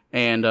now.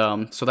 And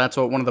so that's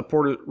what one of the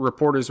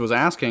reporters was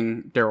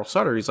asking Daryl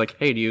Sutter. He's like,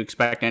 hey, do you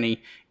expect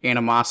any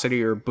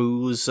animosity or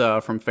booze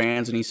from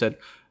fans? And he said,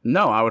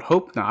 no, I would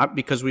hope not,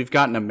 because we've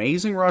got an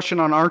amazing Russian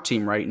on our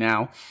team right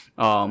now.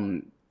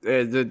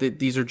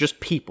 These are just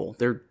people.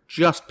 They're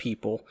just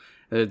people.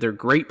 They're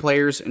great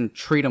players, and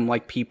treat them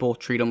like people,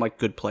 treat them like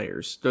good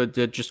players.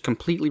 They just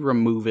completely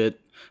remove it.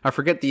 I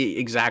forget the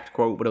exact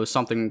quote, but it was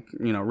something,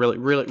 really,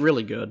 really,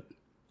 really good.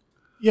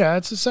 Yeah,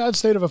 it's a sad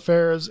state of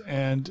affairs,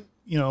 and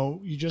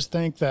you just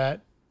think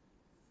that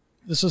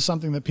this is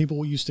something that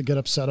people used to get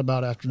upset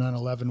about after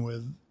 9/11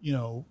 with,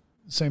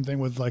 same thing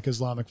with like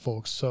Islamic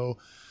folks. So,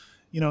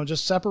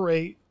 just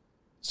separate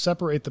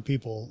the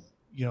people,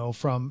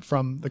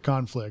 from the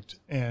conflict,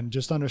 and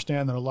just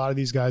understand that a lot of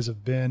these guys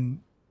have been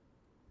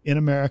in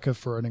America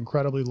for an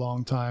incredibly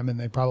long time, and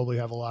they probably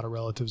have a lot of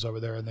relatives over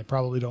there, and they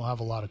probably don't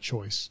have a lot of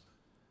choice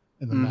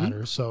in the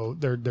matter. So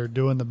they're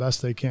doing the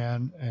best they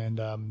can. And,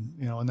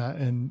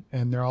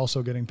 and they're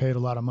also getting paid a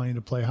lot of money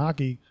to play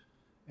hockey.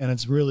 And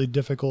it's really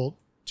difficult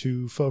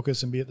to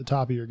focus and be at the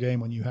top of your game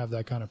when you have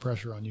that kind of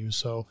pressure on you.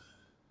 So,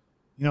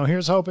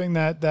 here's hoping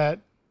that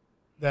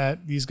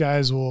these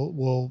guys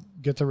will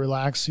get to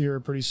relax here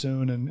pretty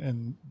soon,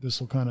 and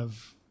this will kind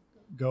of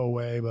go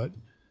away. But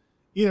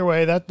either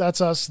way,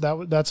 that's us.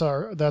 That's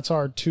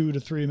our 2 to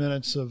 3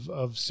 minutes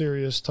of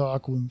serious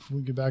talk when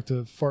we get back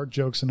to fart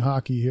jokes and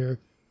hockey here.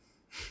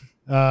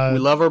 We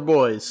love our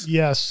boys.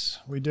 Yes,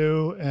 we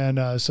do.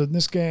 And so in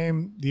this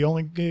game, the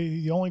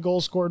only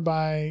goal scored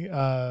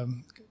by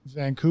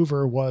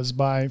Vancouver was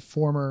by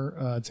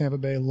former Tampa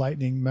Bay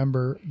Lightning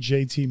member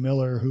JT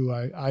Miller, who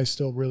I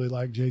still really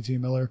like JT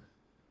Miller.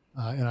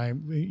 And I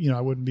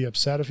wouldn't be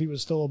upset if he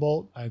was still a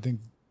Bolt. I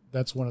think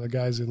that's one of the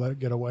guys who let it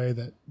get away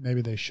that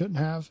maybe they shouldn't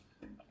have.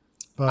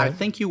 But I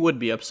think you would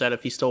be upset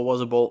if he still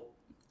was a Bolt.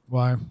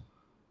 Why?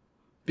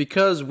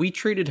 Because we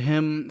traded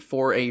him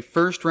for a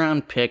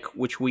first-round pick,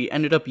 which we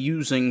ended up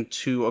using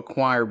to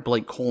acquire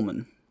Blake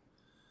Coleman.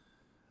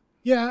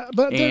 Yeah,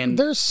 but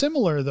they're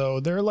similar, though.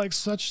 They're like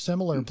such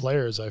similar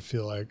players, I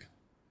feel like.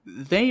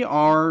 They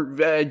are.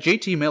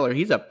 JT Miller,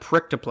 he's a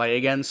prick to play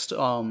against.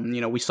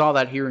 We saw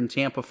that here in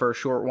Tampa for a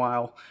short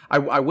while. I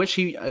wish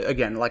he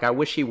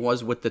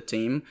was with the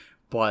team,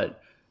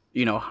 but,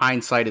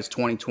 hindsight is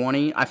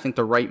 2020. I think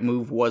the right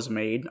move was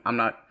made.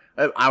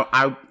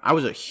 I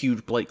was a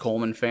huge Blake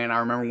Coleman fan. I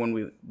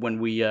remember when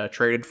we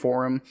traded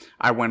for him,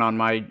 I went on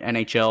my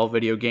NHL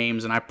video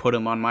games and I put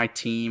him on my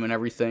team and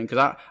everything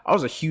because I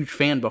was a huge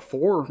fan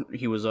before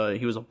he was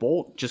a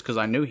Bolt, just because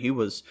I knew he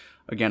was,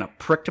 again, a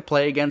prick to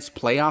play against,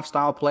 playoff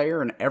style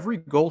player, and every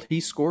goal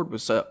he scored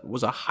was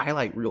a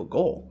highlight reel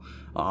goal.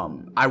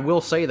 I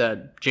will say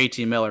that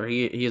JT Miller,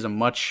 he is a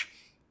much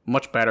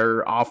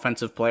better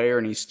offensive player,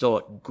 and he's still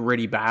a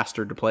gritty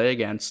bastard to play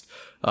against,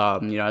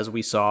 as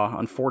we saw,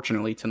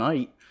 unfortunately,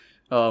 tonight.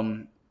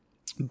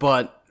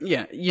 But,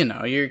 yeah,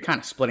 you're kind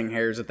of splitting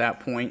hairs at that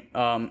point.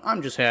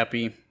 I'm just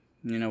happy,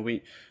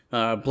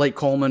 Blake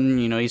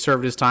Coleman, he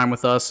served his time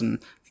with us,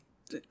 and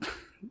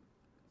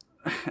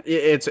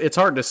it's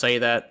hard to say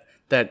that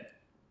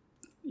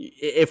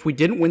if we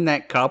didn't win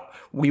that cup,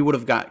 we would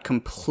have got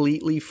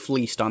completely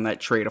fleeced on that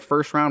trade. A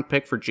first-round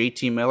pick for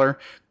JT Miller,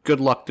 good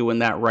luck doing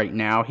that right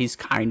now. He's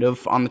kind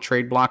of on the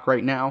trade block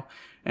right now,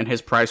 and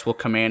his price will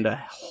command a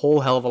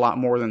whole hell of a lot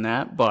more than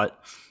that. But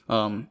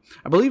I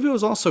believe it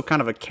was also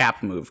kind of a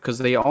cap move because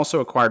they also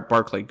acquired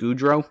Barclay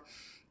Goodrow.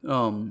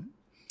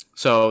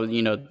 So,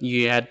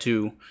 you had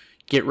to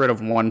get rid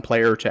of one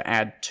player to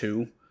add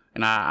two.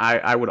 And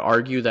I would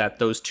argue that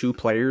those two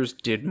players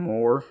did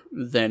more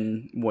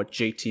than what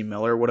JT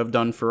Miller would have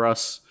done for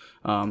us.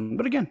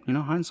 But again,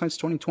 hindsight's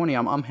 2020.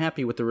 I'm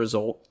happy with the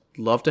result.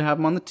 Love to have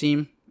him on the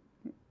team.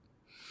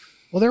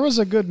 Well, there was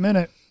a good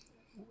minute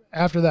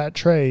after that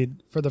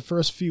trade for the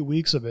first few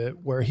weeks of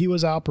it where he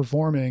was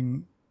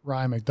outperforming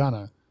Ryan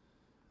McDonough.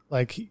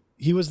 Like he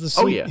was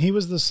he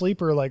was the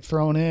sleeper, like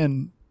thrown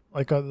in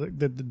like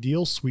the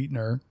deal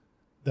sweetener.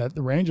 That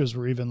the Rangers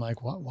were even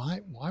like,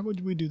 why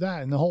would we do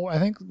that? And I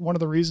think one of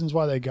the reasons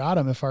why they got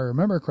him, if I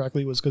remember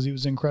correctly, was because he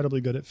was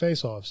incredibly good at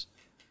faceoffs.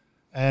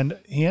 And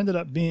he ended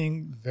up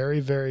being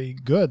very, very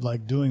good,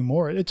 like doing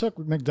more. It took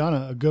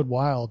McDonough a good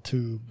while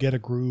to get a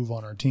groove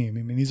on our team.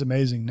 I mean, he's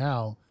amazing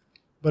now,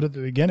 but at the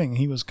beginning,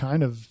 he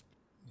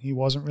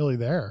wasn't really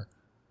there.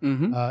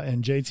 Mm-hmm.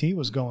 And JT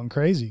was going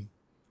crazy.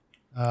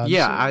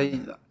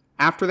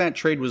 After that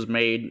trade was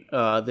made,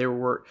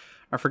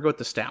 I forget what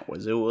the stat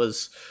was. It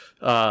was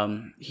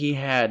he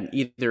had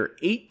either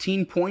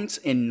 18 points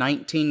in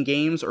 19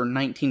 games or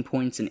 19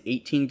 points in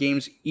 18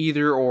 games.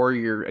 Either or,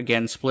 you're,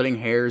 again, splitting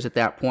hairs at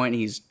that point.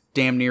 He's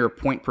damn near a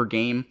point per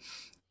game.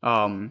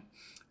 And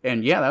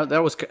yeah,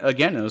 that was,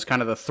 again, it was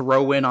kind of the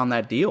throw in on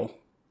that deal.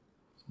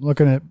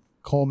 Looking at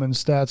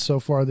Coleman's stats so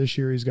far this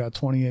year, he's got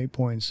 28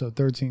 points, so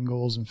 13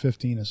 goals and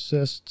 15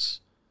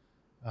 assists.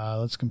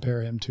 Let's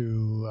compare him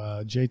to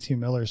JT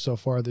Miller so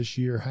far this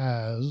year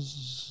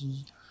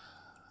has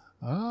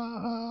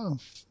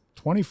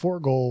 24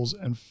 goals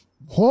and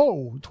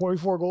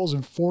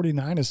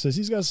 49 assists.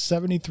 He's got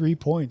 73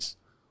 points.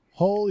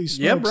 Holy smokes.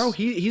 Yeah, bro,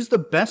 he's the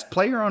best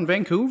player on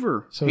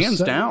Vancouver, so hands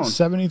down.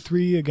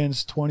 73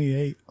 against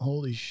 28.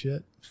 Holy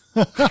shit.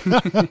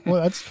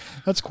 Well,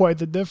 that's quite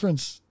the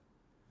difference.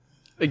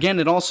 Again,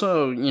 it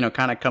also,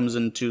 kind of comes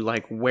into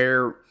like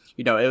where,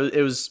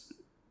 it was,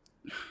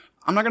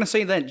 I'm not going to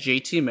say that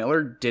JT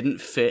Miller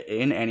didn't fit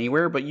in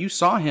anywhere, but you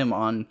saw him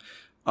on,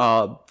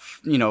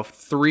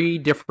 3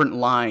 different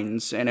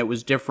lines, and it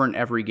was different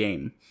every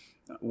game.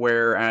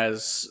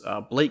 Whereas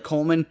Blake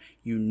Coleman,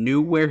 you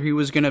knew where he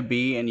was going to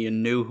be, and you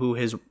knew who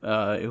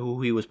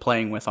he was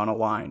playing with on a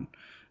line.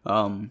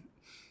 A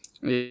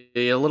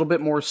little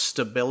bit more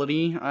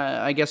stability,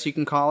 I guess you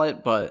can call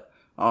it, but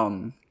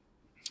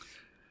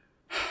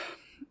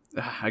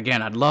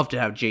again, I'd love to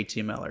have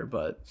JT Miller,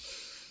 but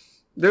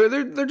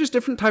they're just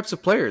different types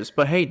of players.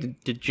 But hey,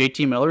 did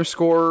JT Miller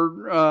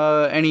score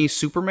any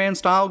Superman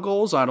style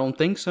goals? I don't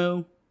think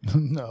so.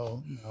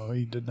 No,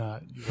 he did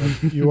not.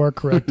 You are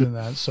correct in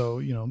that. So,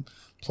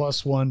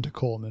 +1 to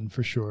Coleman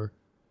for sure.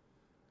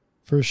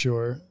 For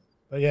sure.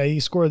 But yeah,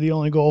 he scored the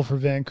only goal for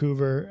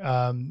Vancouver.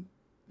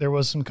 There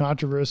was some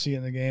controversy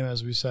in the game,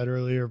 as we said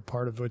earlier,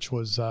 part of which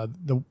was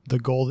the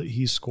goal that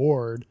he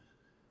scored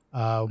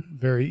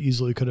very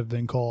easily could have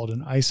been called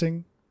an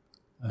icing.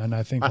 And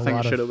I think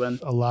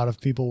a lot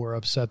of people were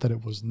upset that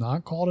it was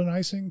not called an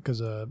icing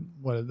because I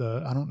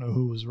don't know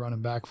who was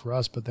running back for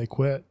us, but they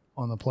quit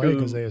on the play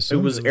because they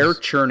assumed it was Eric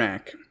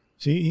Chernak.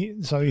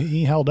 So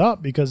he held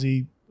up because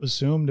he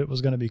assumed it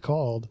was going to be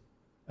called,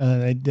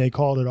 and then they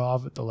called it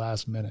off at the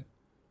last minute.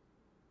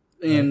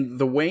 And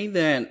the way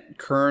that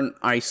current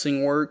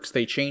icing works,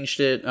 they changed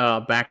it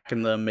back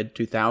in the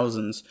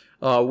mid-2000s.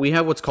 We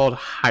have what's called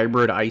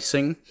hybrid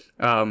icing.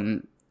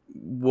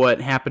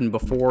 What happened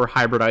before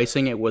hybrid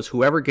icing, it was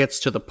whoever gets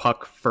to the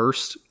puck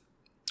first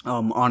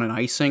on an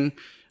icing,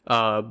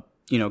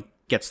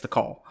 gets the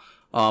call.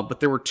 But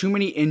there were too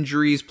many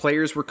injuries.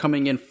 Players were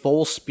coming in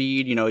full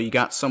speed. You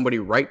got somebody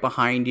right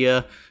behind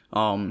you.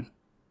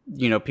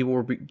 People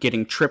were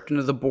getting tripped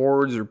into the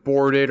boards or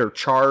boarded or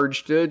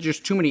charged.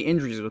 Just too many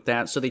injuries with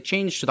that. So they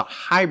changed to the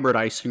hybrid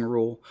icing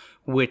rule,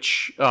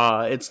 which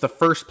it's the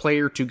first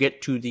player to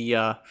get to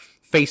the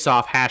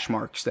face-off hash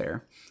marks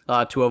there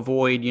to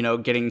avoid,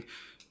 getting,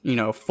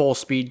 full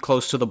speed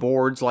close to the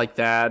boards like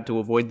that, to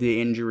avoid the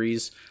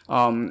injuries.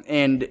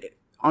 And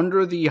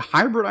under the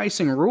hybrid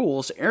icing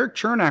rules, Erik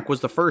Cernak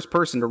was the first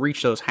person to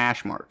reach those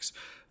hash marks.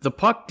 The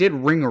puck did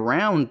ring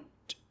around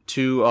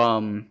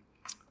to,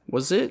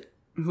 was it?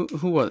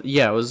 Who was?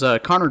 Yeah, it was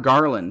Connor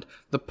Garland.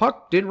 The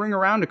puck did ring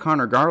around to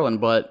Connor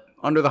Garland, but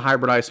under the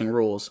hybrid icing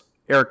rules,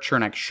 Erik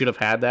Cernak should have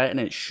had that, and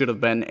it should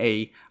have been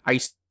a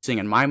icing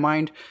in my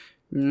mind.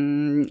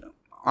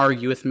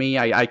 Argue with me.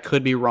 I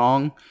could be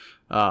wrong.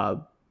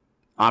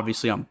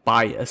 Obviously, I'm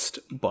biased,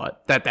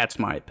 but that's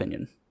my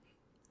opinion.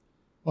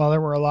 Well,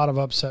 there were a lot of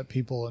upset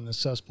people in the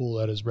cesspool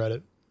that is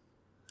Reddit.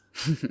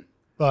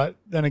 But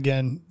then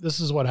again, this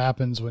is what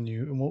happens when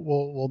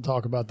we'll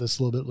talk about this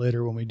a little bit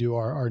later when we do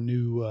our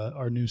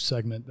new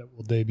segment that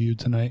will debut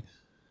tonight.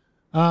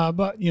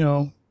 But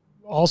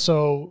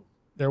also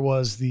there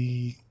was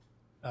the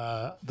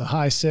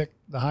high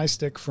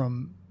stick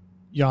from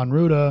Jan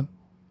Ruda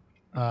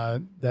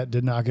that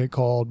did not get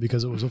called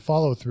because it was a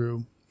follow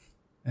through,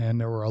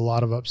 and there were a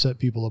lot of upset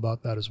people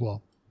about that as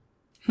well.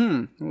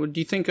 Well,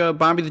 do you think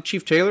Bobby the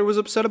Chief Taylor was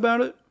upset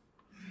about it?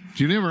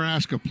 You never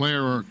ask a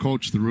player or a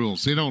coach the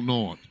rules. They don't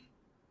know it.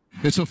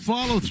 It's a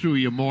follow-through,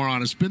 you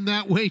moron. It's been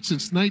that way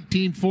since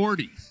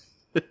 1940.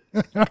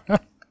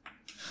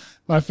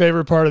 My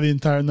favorite part of the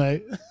entire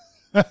night.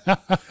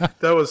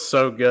 That was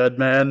so good,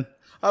 man.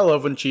 I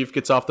love when Chief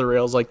gets off the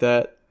rails like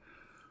that.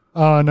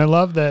 Oh, and I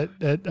love that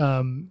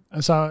I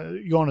saw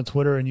you go on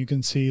Twitter and you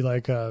can see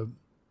like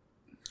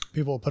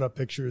people put up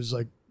pictures,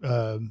 like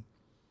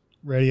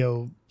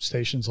radio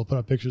stations will put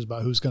up pictures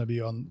about who's going to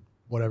be on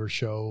whatever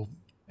show.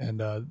 And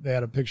they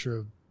had a picture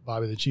of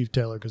Bobby the Chief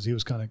Taylor because he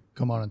was kind of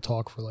come on and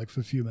talk for like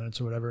a few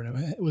minutes or whatever.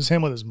 And it was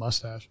him with his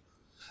mustache.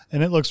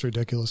 And it looks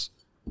ridiculous.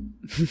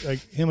 Like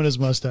him and his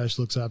mustache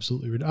looks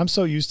absolutely ridiculous. I'm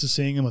so used to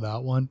seeing him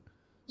without one.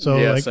 So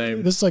yeah, like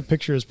same. this like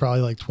picture is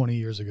probably like 20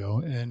 years ago.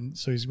 And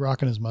so he's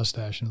rocking his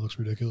mustache and it looks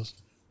ridiculous.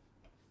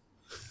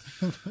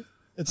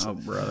 Oh,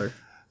 brother.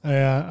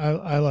 Yeah,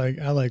 I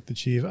like the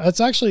Chief. It's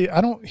actually, I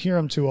don't hear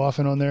him too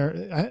often on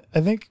there.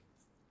 I think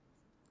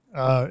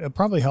it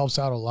probably helps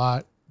out a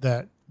lot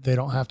that they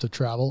don't have to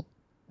travel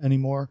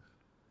anymore.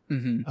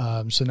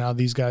 Mm-hmm. So now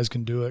these guys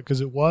can do it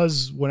because it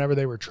was whenever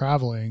they were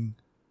traveling,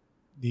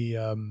 the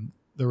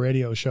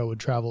radio show would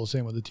travel.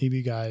 Same with the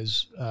TV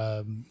guys.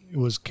 It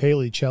was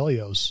Kaylee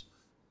Chelios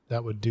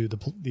that would do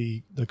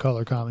the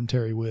color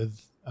commentary with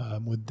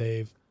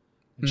Dave.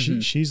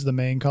 And she's the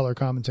main color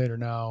commentator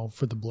now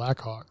for the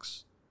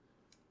Blackhawks.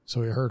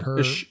 So we heard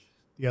her. She's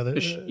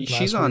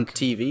on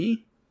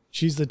TV.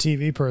 She's the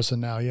TV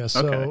person now. Yes.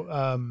 Yeah. So.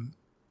 Okay.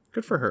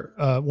 Good for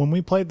her. When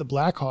we played the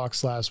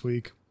Blackhawks last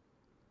week,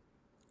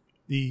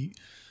 it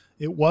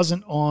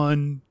wasn't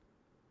on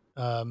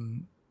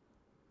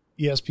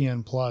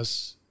ESPN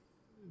Plus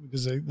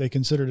because they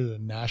considered it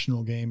a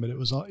national game, but it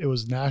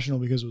was national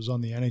because it was on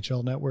the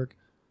NHL Network.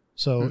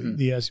 So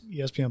the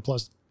ESPN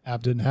Plus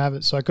app didn't have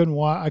it, so I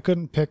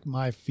couldn't pick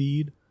my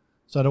feed.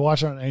 So I had to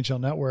watch it on NHL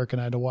Network, and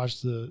I had to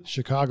watch the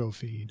Chicago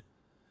feed.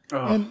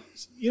 Oh. And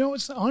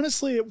it's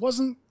honestly, it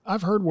wasn't.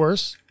 I've heard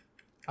worse.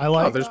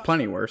 There's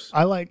plenty worse.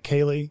 I like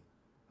Kaylee.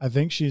 I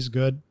think she's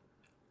good.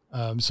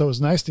 So it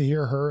was nice to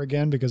hear her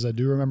again because I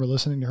do remember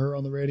listening to her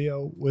on the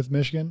radio with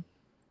Michigan.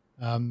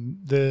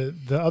 The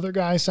other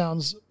guy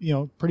sounds,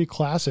 pretty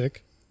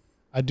classic.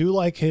 I do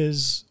like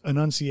his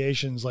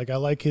enunciations. Like I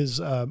like his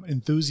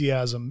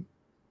enthusiasm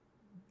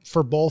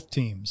for both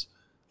teams.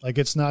 Like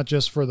it's not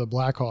just for the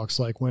Blackhawks.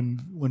 Like when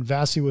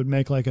Vasi would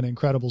make like an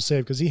incredible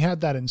save because he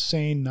had that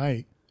insane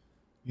night.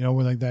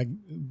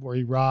 Where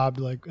he robbed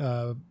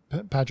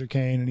Patrick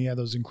Kane and he had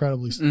those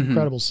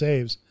incredible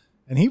saves,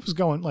 and he was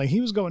going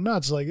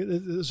nuts. Like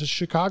it's a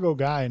Chicago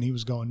guy and he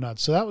was going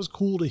nuts. So that was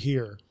cool to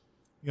hear.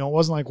 It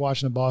wasn't like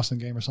watching a Boston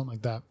game or something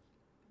like that.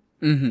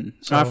 Mm-hmm.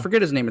 So I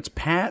forget his name. It's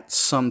Pat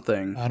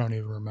something. I don't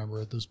even remember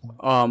at this point.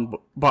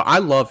 But I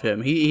love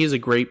him. He's a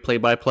great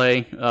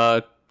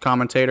play-by-play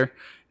commentator.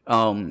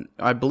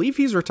 I believe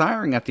he's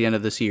retiring at the end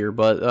of this year,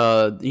 but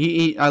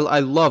I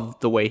love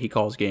the way he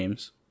calls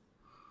games.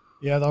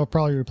 Yeah, they'll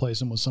probably replace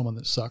him with someone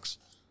that sucks.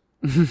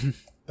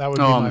 That would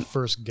be my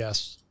first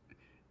guess.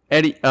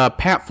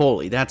 Pat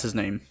Foley, that's his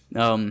name.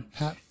 Pat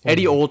Foley.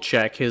 Eddie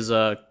Olczyk, his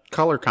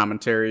color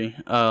commentary.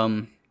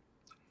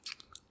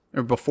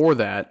 or before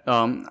that.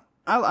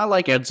 I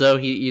like Edzo.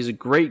 He's a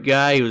great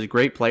guy. He was a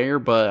great player,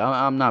 but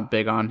I'm not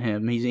big on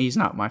him. He's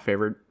not my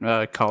favorite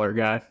color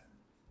guy.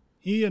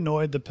 He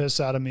annoyed the piss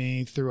out of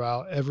me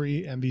throughout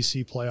every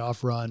NBC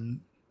playoff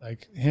run.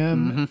 Like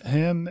him,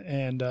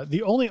 and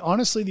the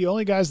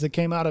only guys that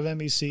came out of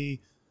NBC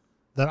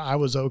that I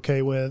was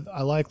okay with.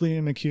 I like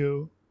Liam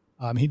McHugh.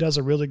 He does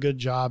a really good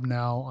job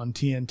now on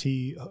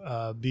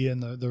TNT, being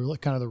the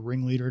kind of the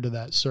ringleader to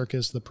that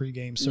circus, the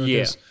pregame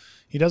circus. Yeah.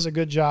 He does a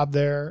good job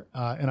there,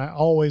 and I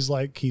always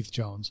like Keith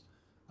Jones.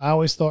 I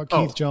always thought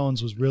Keith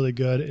Jones was really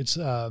good. It's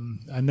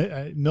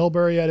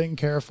Milbury I didn't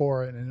care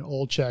for, and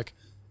Olczyk,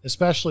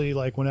 especially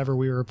like whenever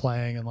we were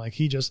playing, and like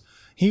he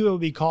would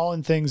be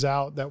calling things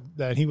out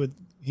that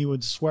he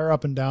would swear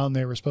up and down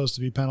they were supposed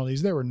to be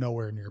penalties. They were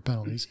nowhere near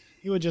penalties.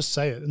 He would just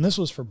say it, and this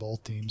was for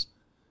both teams.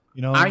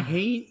 You know, I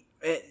hate.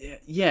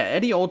 Yeah,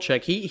 Eddie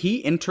Olczyk. He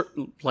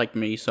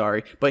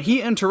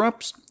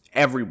interrupts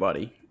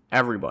everybody.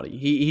 Everybody.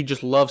 He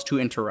just loves to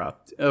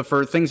interrupt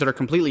for things that are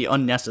completely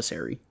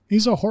unnecessary.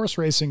 He's a horse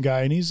racing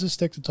guy, and he's just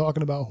stick to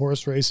talking about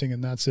horse racing,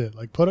 and that's it.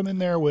 Like put him in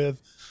there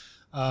with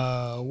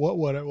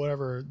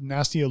whatever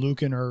Nasty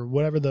Alukin or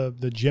whatever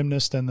the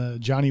gymnast and the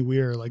Johnny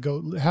Weir. Like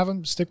go have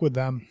him stick with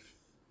them.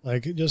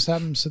 Like just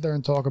have him sit there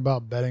and talk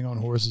about betting on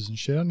horses and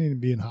shit. I don't need to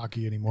be in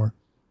hockey anymore.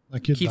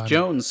 Like Keith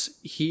Jones,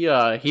 he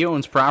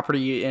owns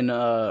property in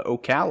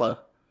Ocala.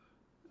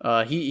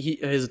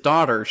 His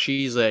daughter,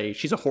 she's a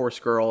horse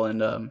girl,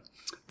 and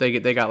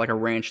they got like a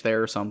ranch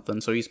there or something.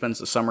 So he spends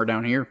the summer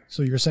down here.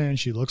 So you're saying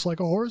she looks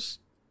like a horse?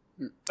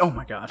 Oh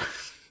my God,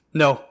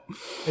 no.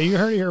 Hey, you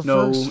heard it here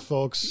first,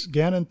 folks.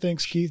 Gannon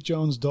thinks Keith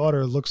Jones'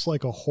 daughter looks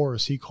like a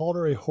horse. He called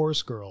her a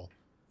horse girl.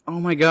 Oh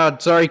my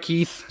God, sorry,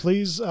 Keith.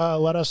 Please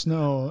let us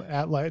know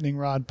at Lightning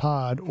Rod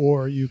Pod,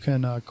 or you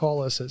can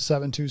call us at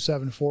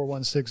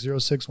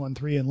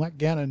 727-416-0613 and let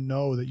Gannon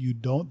know that you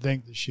don't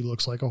think that she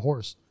looks like a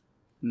horse.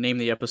 Name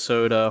the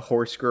episode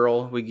Horse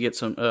Girl. We get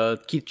some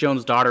Keith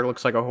Jones' daughter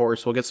looks like a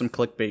horse. We'll get some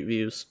clickbait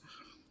views.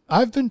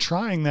 I've been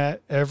trying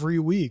that every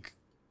week.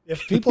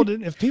 If people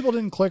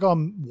didn't click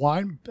on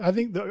wine, I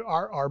think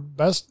our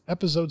best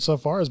episode so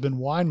far has been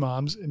Wine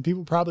Moms, and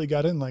people probably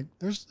got in like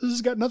this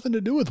has got nothing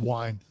to do with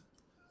wine.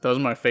 That was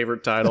my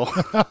favorite title.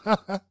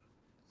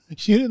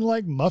 You didn't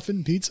like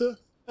muffin pizza?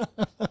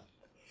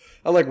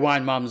 I like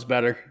Wine Moms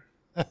better.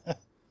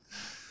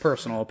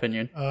 Personal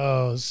opinion.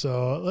 Oh,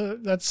 so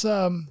let's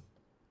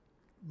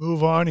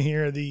move on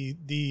here.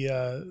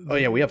 Oh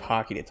yeah, we have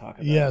hockey to talk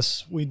about.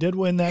 Yes, we did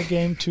win that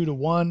game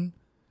 2-1.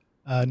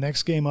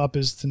 Next game up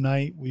is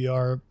tonight. We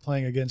are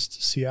playing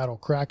against Seattle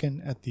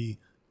Kraken at the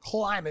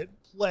Climate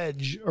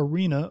Pledge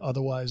Arena,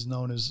 otherwise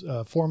known as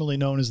formerly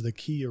known as the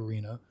Key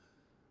Arena.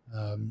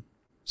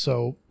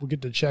 So we'll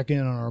get to check in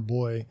on our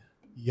boy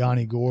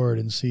Yanni Gourde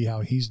and see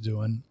how he's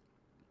doing.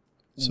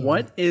 So,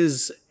 what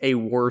is a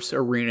worse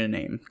arena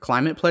name?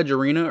 Climate Pledge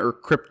Arena or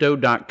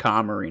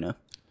Crypto.com Arena?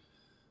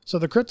 So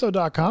the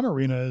Crypto.com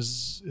Arena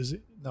is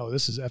no,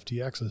 this is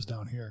FTX's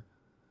down here.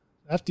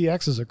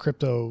 FTX is a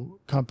crypto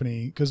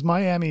company because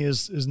Miami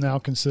is now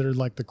considered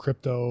like the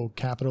crypto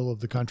capital of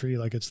the country.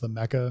 Like it's the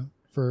mecca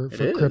for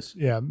crypto.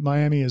 Yeah,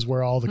 Miami is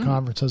where all the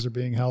conferences are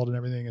being held and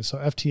everything. And so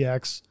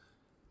FTX,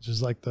 which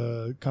is like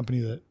the company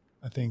that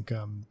I think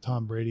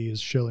Tom Brady is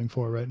shilling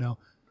for right now.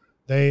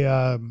 They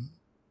have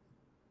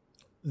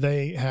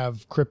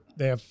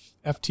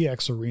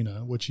FTX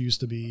Arena, which used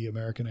to be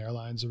American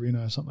Airlines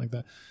Arena or something like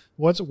that.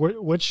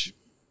 Which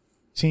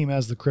team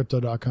has the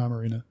Crypto.com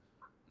Arena?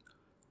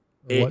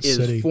 It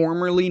is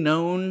formerly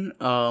known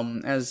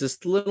as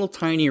this little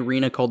tiny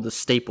arena called the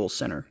Staples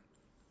Center.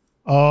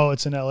 Oh,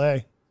 it's in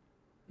LA.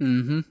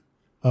 Mm-hmm.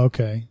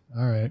 Okay.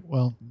 All right.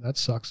 Well, that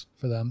sucks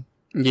for them.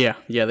 Yeah.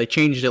 They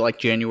changed it like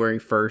January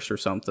 1st or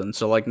something.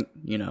 So like,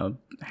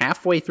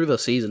 halfway through the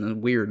season is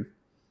weird.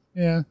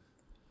 Yeah.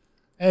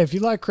 Hey, if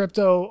you like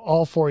crypto,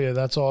 all for you.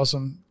 That's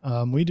awesome.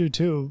 We do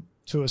too,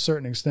 to a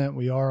certain extent.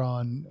 We are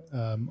on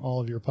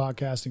all of your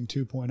podcasting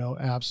 2.0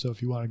 apps. So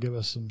if you want to give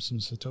us some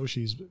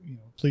Satoshis,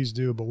 please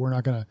do. But we're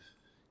not going to,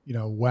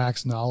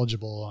 wax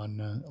knowledgeable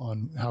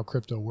on how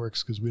crypto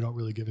works because we don't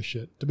really give a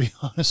shit, to be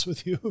honest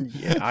with you.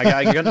 Yeah,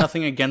 I got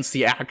nothing against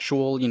the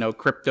actual,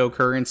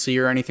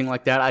 cryptocurrency or anything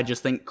like that. I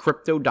just think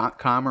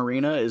Crypto.com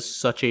Arena is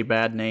such a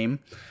bad name.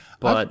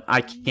 But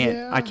I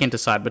can't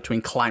decide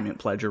between Climate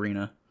Pledge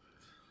Arena.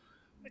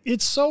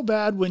 It's so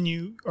bad when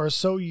you are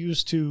so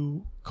used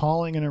to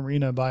calling an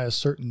arena by a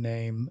certain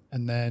name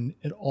and then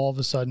it all of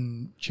a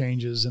sudden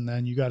changes and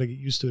then you got to get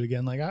used to it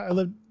again. Like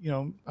I've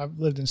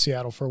lived in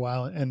Seattle for a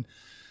while and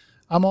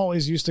I'm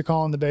always used to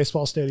calling the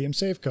baseball stadium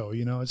Safeco.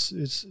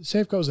 It's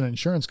Safeco's an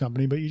insurance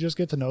company, but you just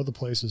get to know the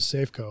place as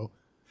Safeco.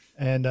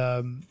 And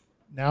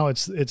now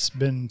it's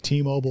been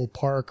T-Mobile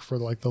Park for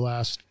like the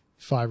last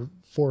 4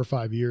 or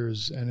 5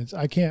 years, and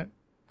I can't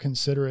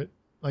consider it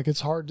like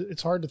it's hard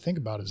to think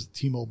about as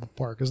T-Mobile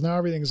Park because now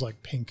everything is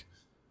like pink.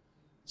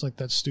 It's like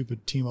that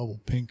stupid T-Mobile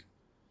pink.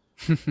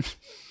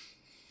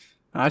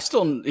 I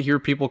still hear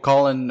people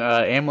calling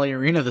Amalie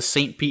Arena the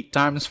St. Pete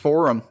Times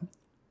Forum.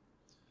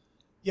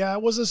 Yeah,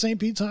 it was the St.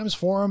 Pete Times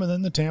Forum and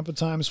then the Tampa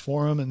Times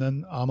Forum and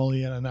then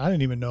Amelie. And I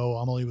didn't even know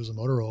Amelie was a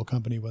motor oil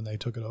company when they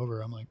took it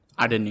over. I'm like,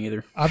 I didn't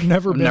either. I've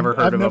never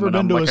heard of them, and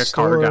I'm like a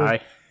car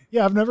guy.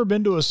 Yeah, I've never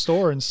been to a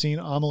store and seen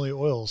Amelie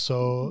oil.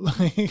 So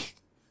like,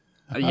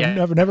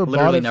 Yeah, I've never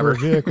bought it for a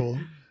vehicle.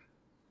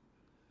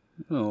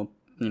 Well,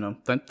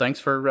 thanks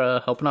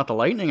for helping out the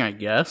Lightning, I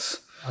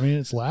guess. I mean,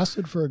 it's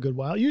lasted for a good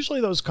while. Usually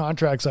those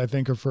contracts, I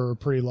think, are for a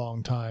pretty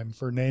long time.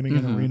 For naming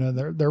an arena,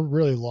 they're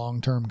really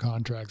long-term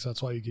contracts.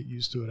 That's why you get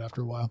used to it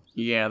after a while.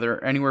 Yeah,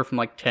 they're anywhere from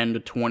like 10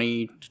 to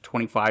 20 to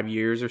 25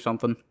 years or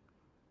something.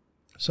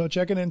 So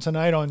checking in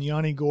tonight on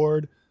Yanni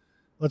Gourde.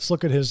 Let's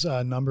look at his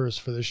numbers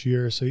for this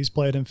year. So he's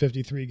played in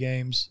 53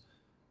 games,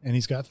 and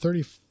he's got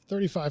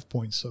 35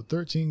 points. So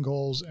 13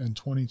 goals and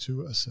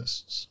 22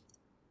 assists.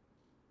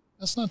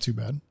 That's not too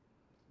bad.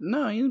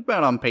 No, he's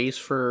about on pace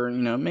for,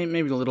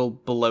 maybe a little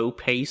below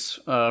pace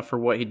for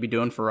what he'd be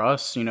doing for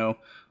us,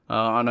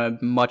 on a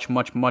much,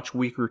 much, much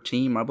weaker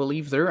team. I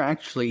believe they're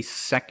actually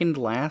second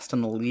last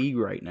in the league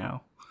right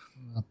now.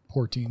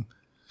 Poor team.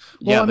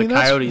 Well, yeah, the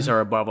Coyotes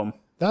are above them.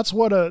 That's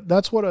what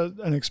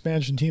an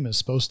expansion team is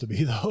supposed to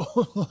be,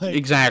 though.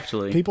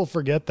 Exactly. People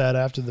forget that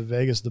after the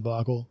Vegas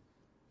debacle.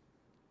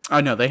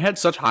 I know. They had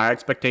such high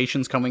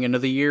expectations coming into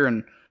the year,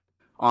 and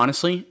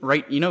honestly,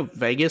 right,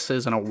 Vegas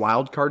is in a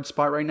wild card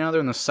spot right now.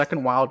 They're in the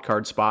second wild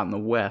card spot in the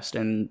West,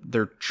 and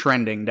they're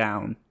trending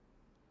down.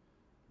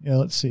 Yeah,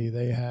 let's see.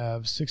 They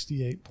have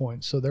 68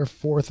 points, so they're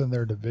fourth in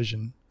their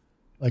division.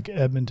 Like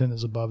Edmonton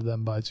is above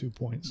them by 2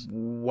 points.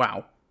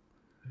 Wow.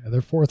 Yeah,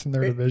 they're fourth in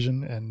their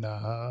division, and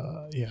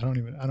I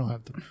don't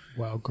have the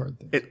wild card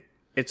thing.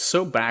 It's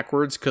so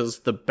backwards because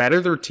the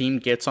better their team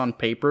gets on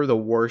paper, the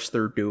worse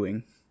they're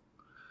doing.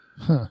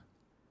 Huh.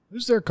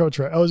 Who's their coach,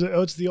 right? Oh,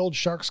 it's the old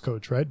Sharks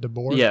coach, right?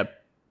 DeBoer? Yeah,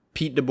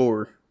 Pete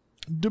DeBoer.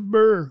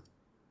 DeBoer.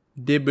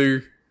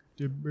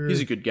 He's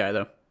a good guy,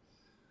 though.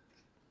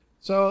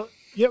 So,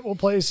 we'll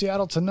play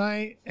Seattle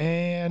tonight,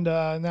 and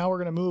now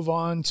we're going to move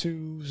on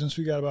to, since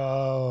we got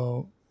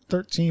about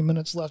 13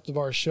 minutes left of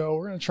our show,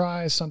 we're going to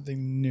try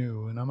something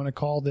new, and I'm going to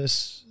call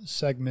this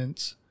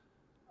segment,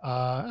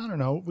 I don't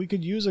know, we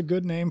could use a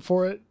good name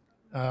for it.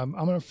 I'm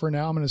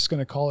just going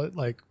to call it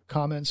like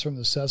Comments from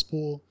the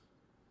Cesspool.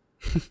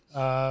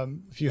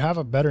 If you have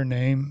a better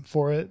name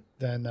for it,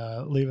 then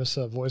leave us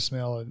a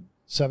voicemail at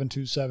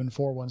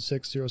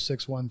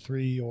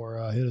 727-416-0613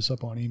 or hit us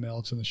up on email.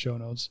 It's in the show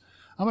notes.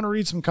 I'm going to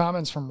read some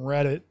comments from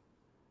Reddit.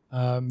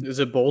 Is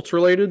it Bolts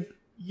related?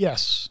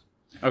 Yes.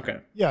 Okay.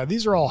 Yeah,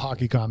 these are all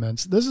hockey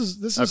comments. This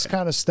is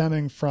kind of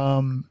stemming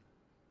from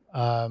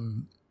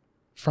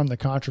the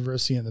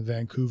controversy in the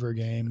Vancouver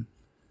game,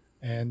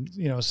 and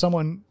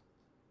someone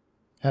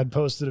had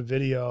posted a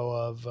video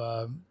of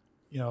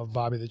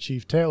Bobby the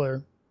Chief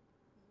Taylor,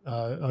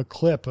 a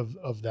clip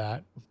of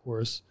that, of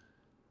course.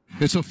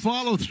 It's a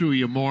follow-through,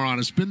 you moron.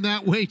 It's been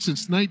that way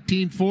since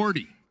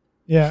 1940.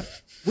 Yeah,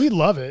 we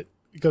love it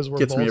because we're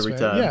Gets me Bolts every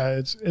fans. time.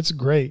 Yeah, it's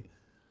great.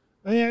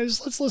 But yeah,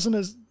 let's listen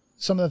to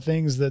some of the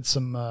things that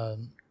some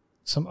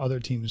other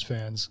teams'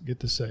 fans get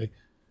to say.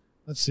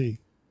 Let's see.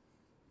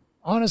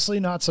 Honestly,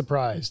 not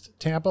surprised.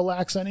 Tampa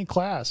lacks any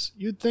class.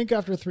 You'd think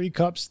after 3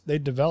 cups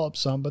they'd develop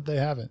some, but they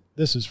haven't.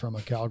 This is from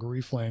a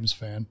Calgary Flames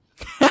fan.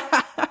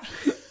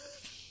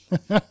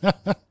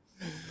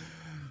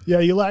 Yeah,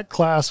 you lack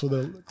class with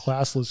a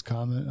classless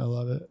comment. I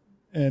love it.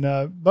 And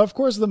but of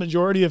course, the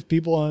majority of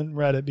people on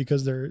Reddit,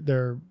 because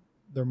they're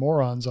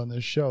morons on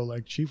this show,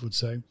 like Chief would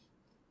say,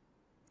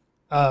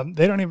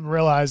 they don't even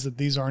realize that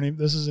this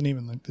isn't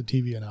even like the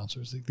TV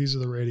announcers. Like, these are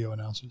the radio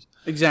announcers.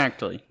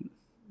 Exactly.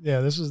 Yeah,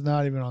 this is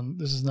not even on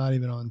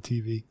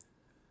TV.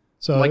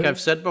 So, like I've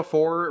said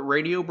before,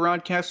 radio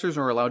broadcasters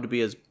are allowed to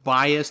be as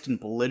biased and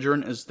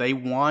belligerent as they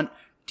want.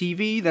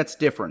 TV, that's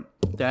different.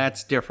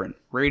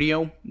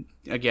 Radio,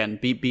 again,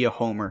 be a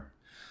homer.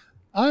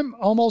 I'm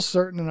almost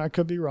certain, and I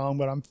could be wrong,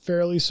 but I'm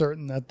fairly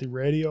certain that the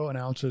radio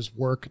announcers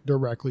work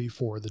directly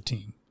for the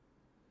team.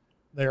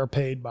 They are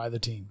paid by the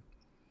team.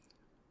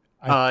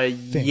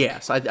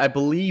 Yes, I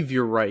believe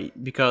you're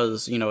right,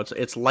 because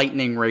it's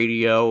Lightning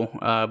Radio,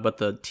 but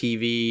the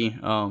TV,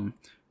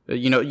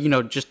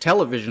 just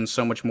television's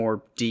so much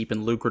more deep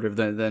and lucrative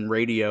than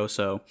radio.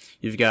 So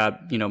you've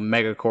got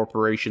mega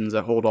corporations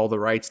that hold all the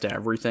rights to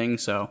everything.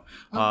 So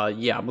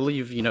I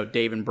believe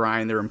Dave and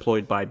Brian, they're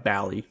employed by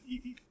Bally.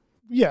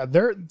 Yeah,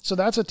 so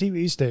that's a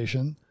TV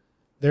station.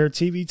 They're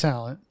TV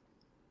talent,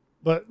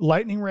 but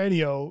Lightning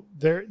Radio,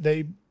 they're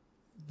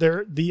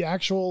the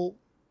actual.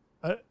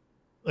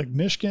 Like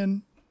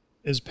Michigan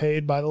is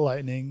paid by the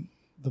Lightning,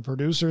 the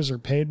producers are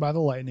paid by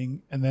the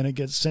Lightning, and then it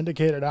gets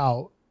syndicated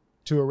out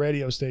to a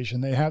radio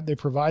station. They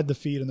provide the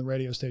feed and the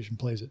radio station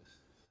plays it.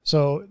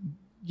 So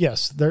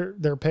yes,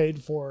 they're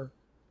paid for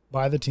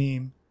by the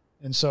team,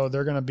 and so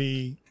they're going to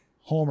be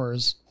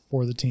homers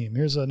for the team.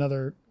 Here's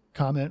another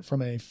comment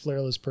from a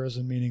flairless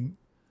person, meaning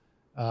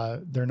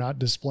they're not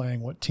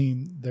displaying what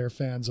team they're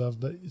fans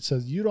of, but it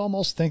says you'd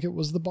almost think it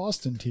was the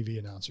Boston TV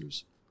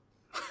announcers.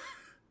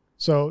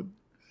 So.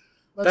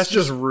 That's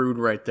just rude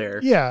right there.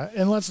 Yeah,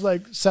 and let's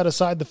set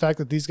aside the fact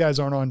that these guys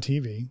aren't on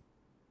TV.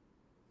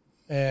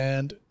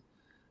 And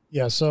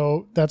yeah,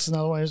 so that's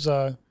another one.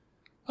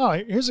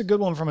 Here's a good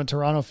one from a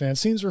Toronto fan.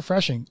 Seems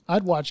refreshing.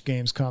 I'd watch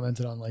games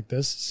commented on like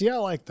this. See, I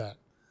like that.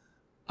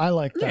 I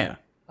like that. Yeah.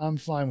 I'm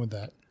fine with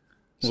that.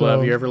 So,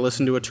 have you ever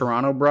listened to a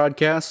Toronto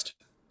broadcast?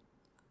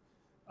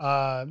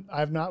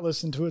 I've not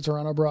listened to a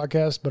Toronto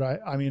broadcast, but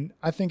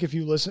I think if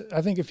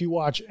you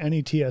watch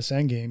any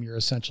TSN game, you're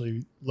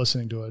essentially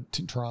listening to a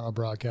Toronto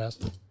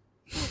broadcast.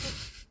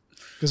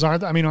 Because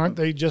aren't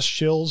they just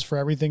shills for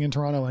everything in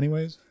Toronto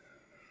anyways?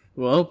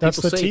 Well, That's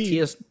people the say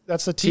T.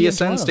 That's the T.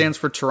 TSN stands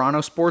for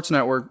Toronto Sports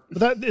Network.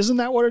 But isn't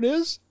that what it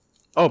is?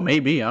 Oh,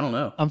 maybe. I don't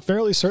know. I'm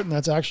fairly certain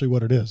that's actually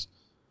what it is.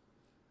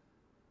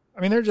 I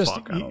mean, they're just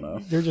I don't know.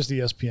 They're just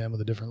ESPN with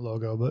a different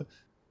logo. But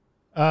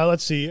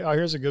let's see. Oh,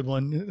 here's a good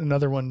one.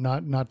 Another one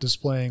not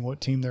displaying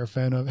what team they're a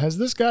fan of. Has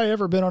this guy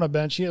ever been on a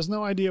bench? He has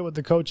no idea what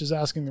the coach is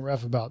asking the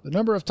ref about. The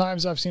number of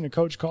times I've seen a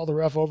coach call the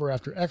ref over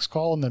after X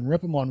call and then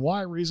rip him on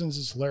Y reasons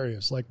is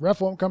hilarious. Like, ref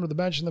won't come to the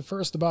bench in the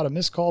first about a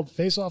miscalled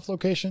face-off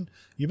location.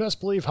 You best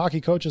believe hockey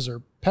coaches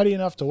are petty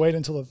enough to wait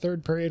until the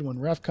third period when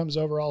ref comes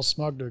over all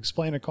smug to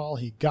explain a call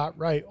he got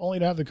right, only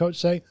to have the coach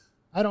say,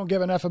 I don't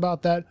give an F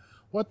about that.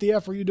 What the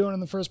F were you doing in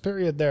the first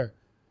period there?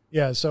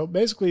 Yeah, so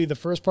basically the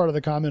first part of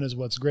the comment is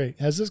what's great.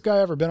 Has this guy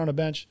ever been on a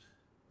bench?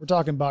 We're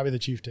talking Bobby the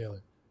Chief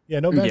Taylor. Yeah,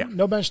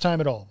 no bench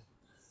time at all.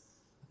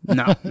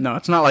 No,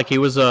 it's not like he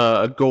was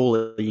a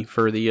goalie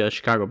for the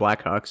Chicago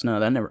Blackhawks. No,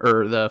 that never,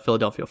 or the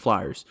Philadelphia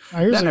Flyers.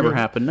 That never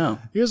happened, no.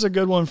 Here's a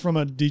good one from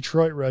a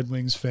Detroit Red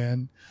Wings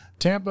fan.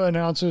 Tampa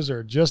announcers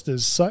are just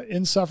as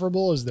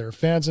insufferable as their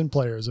fans and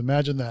players.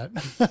 Imagine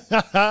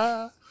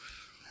that.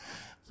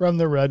 From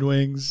the Red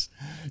Wings.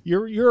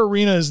 Your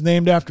arena is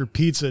named after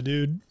pizza,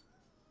 dude.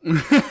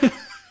 The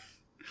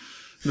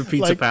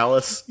Pizza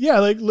Palace. Yeah,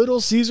 like Little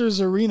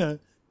Caesars Arena,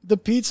 the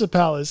Pizza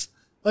Palace.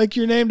 Like,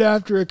 you're named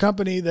after a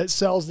company that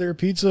sells their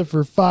pizza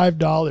for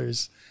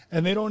 $5.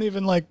 And they don't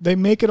even, they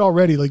make it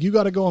already. Like, you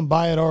got to go and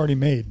buy it already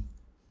made.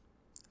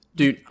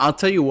 Dude, I'll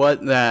tell you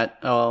what,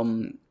 that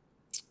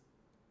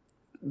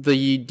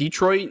the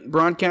Detroit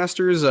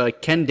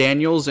broadcasters, Ken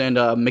Daniels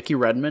and Mickey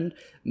Redmond,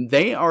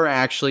 they are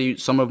actually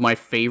some of my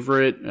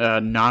favorite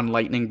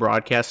non-Lightning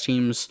broadcast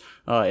teams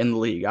in the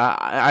league.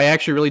 I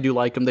actually really do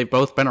like them. They've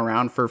both been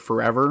around for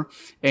forever,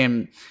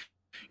 and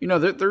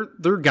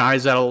they're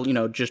guys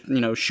that'll just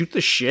shoot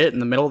the shit in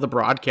the middle of the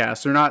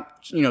broadcast. They're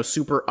not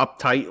super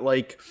uptight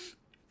like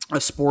a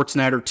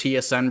Sportsnet or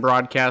TSN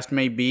broadcast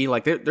may be.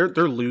 Like, they're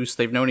loose.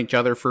 They've known each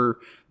other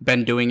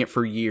been doing it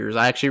for years.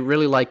 I actually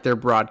really like their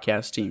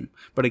broadcast team.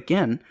 But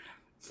again,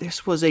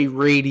 this was a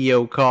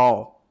radio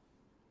call.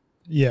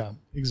 Yeah,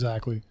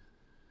 exactly.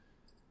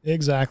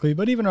 Exactly.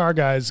 But even our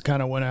guys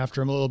kind of went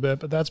after him a little bit,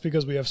 but that's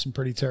because we have some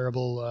pretty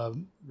terrible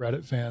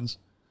Reddit fans,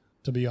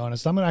 to be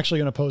honest. I'm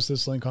actually going to post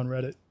this link on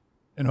Reddit,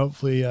 and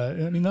hopefully,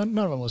 none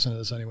of them listen to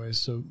this anyways,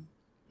 so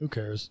who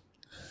cares?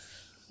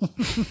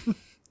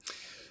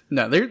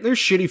 No, they're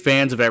shitty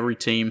fans of every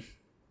team.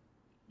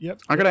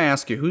 Yep. I gotta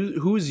ask you,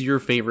 who's your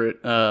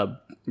favorite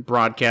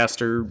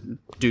broadcaster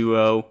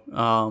duo,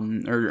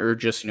 or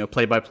just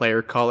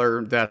play-by-player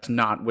color that's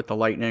not with the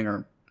Lightning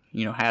or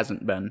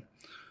hasn't been?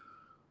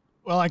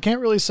 Well, I can't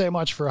really say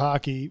much for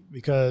hockey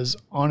because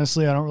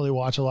honestly, I don't really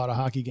watch a lot of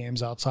hockey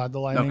games outside the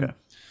Lightning. Okay.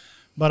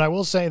 But I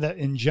will say that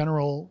in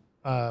general,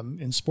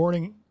 in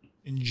sporting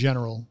in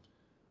general,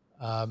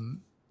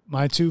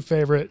 my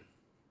favorite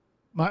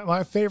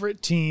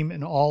team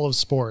in all of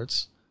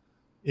sports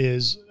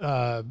is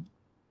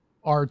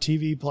our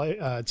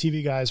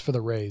TV guys for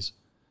the Rays.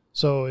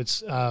 So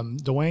it's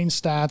Dwayne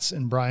Staats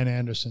and Brian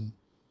Anderson.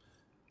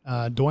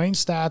 Dwayne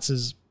Staats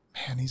is,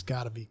 he's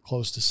got to be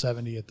close to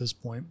 70 at this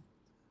point.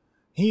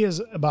 He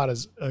is about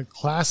as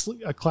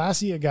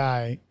classy a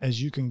guy as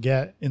you can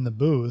get in the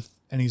booth,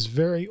 and he's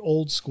very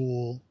old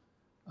school.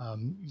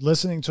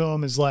 Listening to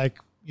him is like,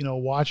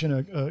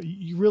 watching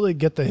you really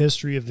get the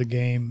history of the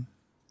game,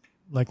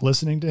 like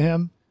listening to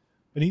him.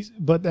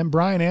 But then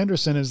Brian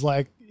Anderson is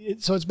like,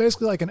 so it's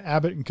basically like an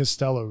Abbott and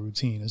Costello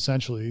routine,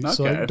 essentially. Okay.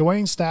 So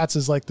Dwayne Staats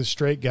is like the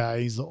straight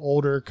guy. He's the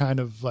older kind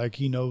of, like,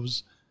 he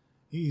knows,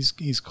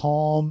 he's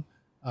calm.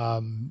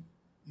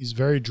 He's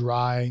very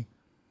dry.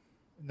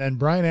 And then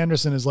Brian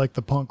Anderson is like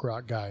the punk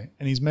rock guy,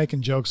 and he's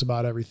making jokes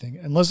about everything.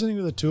 And listening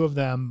to the two of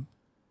them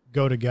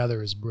go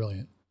together is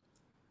brilliant.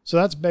 So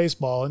that's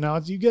baseball. And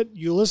now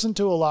you listen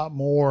to a lot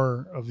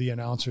more of the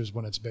announcers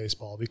when it's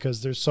baseball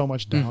because there's so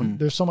much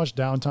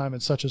downtime.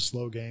 It's such a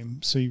slow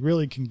game. So you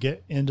really can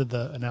get into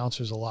the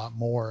announcers a lot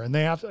more. And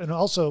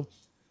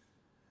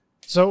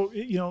so,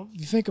 you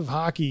think of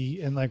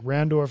hockey and like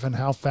Randorf and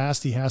how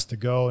fast he has to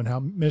go, and how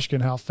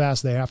Michigan, how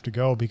fast they have to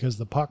go because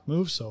the puck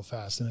moves so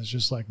fast and it's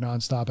just like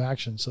nonstop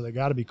action. So they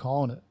got to be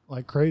calling it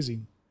like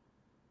crazy.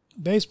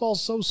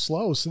 Baseball's so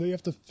slow, so they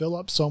have to fill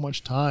up so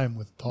much time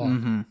with talk.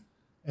 Mm-hmm.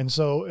 And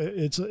so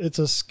it's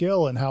a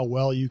skill in how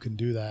well you can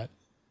do that.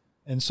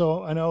 And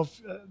so I know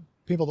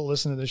people that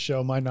listen to this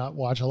show might not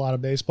watch a lot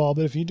of baseball,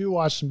 but if you do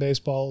watch some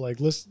baseball, like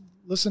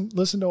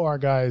listen to our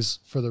guys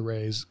for the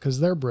Rays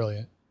because they're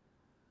brilliant.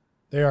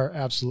 They are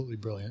absolutely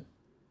brilliant.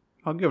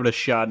 I'll give it a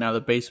shot now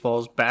that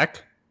baseball's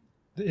back.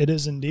 It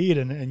is indeed,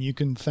 and you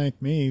can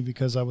thank me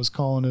because I was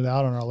calling it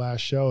out on our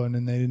last show, and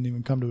then they didn't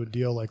even come to a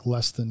deal like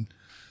less than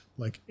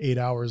 8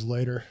 hours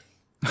later.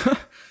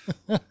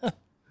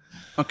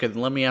 Okay,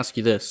 then let me ask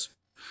you this.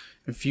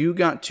 If you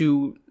got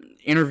to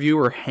interview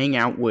or hang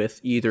out with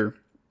either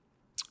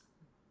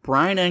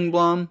Brian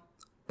Engblom,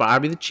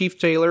 Bobby the Chief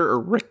Taylor, or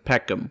Rick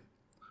Peckham,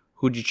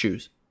 who'd you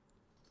choose?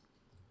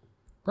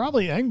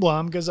 Probably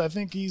Engblom, because I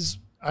think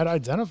I'd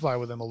identify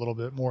with him a little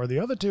bit more. The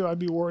other two, I'd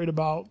be worried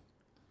about,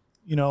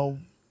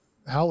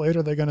 how late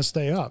are they going to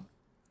stay up?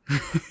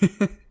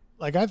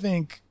 I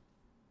think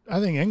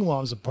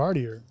Engblom's a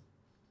partier.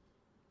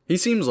 He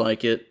seems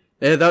like it.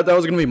 Yeah, that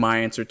was going to be my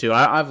answer too.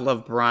 I've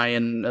loved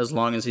Brian as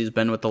long as he's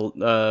been with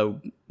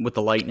the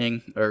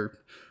Lightning or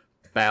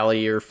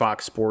Bally or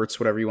Fox Sports,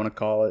 whatever you want to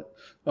call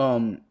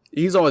it.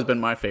 He's always been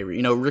my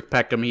favorite. Rick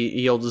Peckham,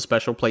 he holds a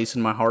special place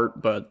in my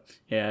heart, but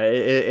yeah,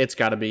 it's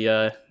got to be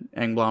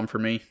Engblom for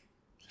me.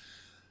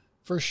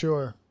 For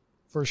sure.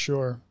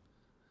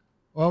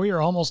 Well, we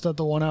are almost at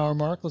the 1 hour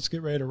mark. Let's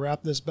get ready to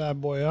wrap this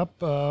bad boy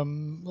up.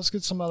 Let's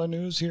get some other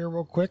news here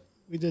real quick.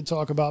 We did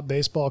talk about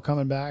baseball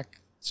coming back.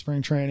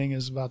 Spring training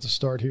is about to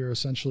start here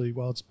essentially.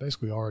 Well, it's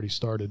basically already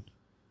started.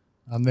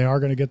 They are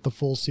going to get the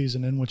full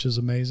season in, which is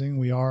amazing.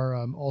 We are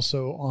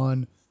also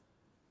on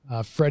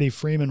Freddie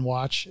Freeman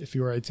watch. If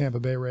you are a Tampa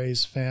Bay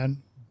Rays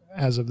fan,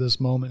 as of this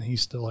moment, he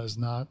still has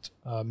not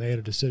made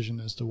a decision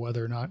as to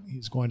whether or not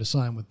he's going to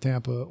sign with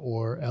Tampa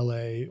or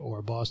LA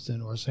or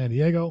Boston or San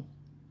Diego.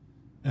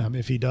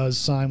 If he does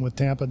sign with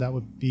Tampa, that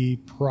would be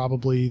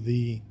probably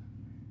the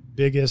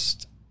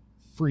biggest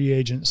free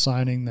agent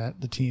signing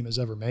that the team has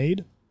ever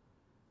made.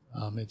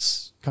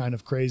 It's kind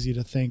of crazy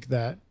to think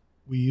that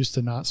we used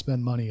to not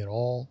spend money at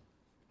all,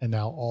 and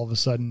now all of a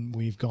sudden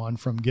we've gone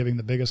from giving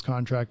the biggest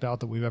contract out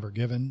that we've ever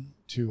given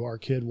to our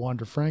kid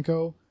Wander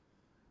Franco,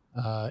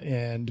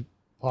 and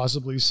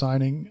possibly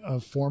signing a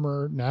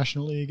former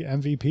National League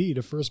MVP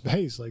to first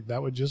base.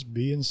 That would just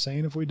be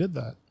insane if we did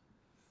that.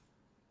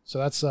 So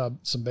that's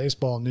some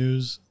baseball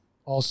news.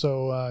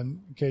 Also,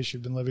 in case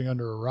you've been living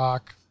under a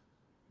rock,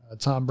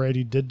 Tom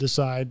Brady did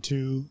decide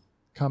to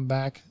come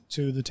back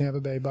to the Tampa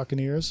Bay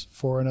Buccaneers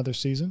for another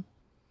season.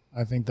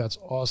 I think that's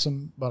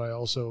awesome, but I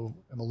also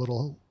am a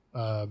little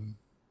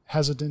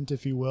hesitant,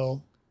 if you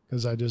will,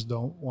 because I just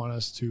don't want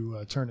us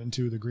to turn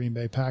into the Green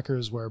Bay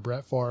Packers where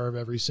Brett Favre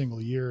every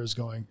single year is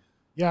going,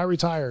 yeah, I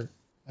retired.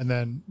 And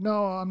then,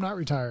 no, I'm not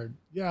retired.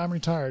 Yeah, I'm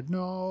retired.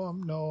 No,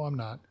 I'm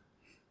not.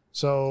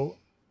 So,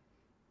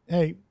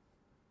 hey,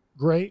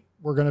 great.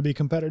 We're going to be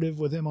competitive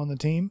with him on the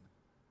team.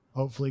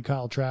 Hopefully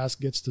Kyle Trask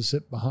gets to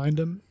sit behind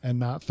him and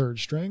not third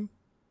string.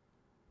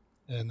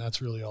 And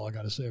that's really all I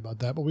got to say about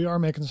that. But we are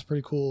making some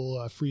pretty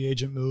cool free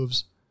agent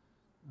moves.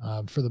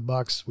 For the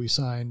Bucks, we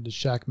signed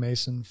Shaq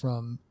Mason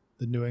from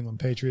the New England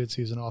Patriots.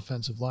 He's an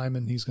offensive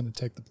lineman. He's going to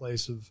take the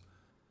place of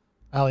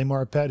Ali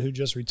Marpet, who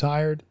just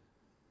retired.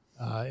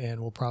 And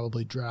we'll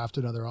probably draft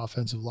another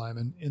offensive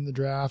lineman in the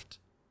draft.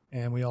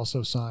 And we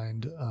also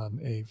signed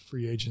a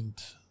free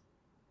agent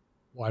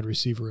wide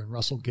receiver in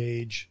Russell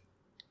Gage,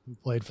 who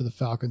played for the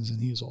Falcons,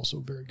 and he is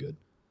also very good.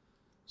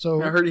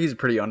 So I heard he's a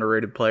pretty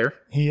underrated player.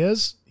 He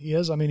is.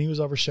 I mean, he was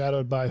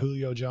overshadowed by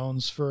Julio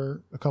Jones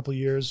for a couple of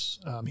years.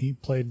 He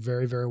played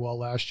very, very well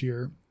last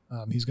year.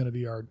 He's going to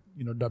be our,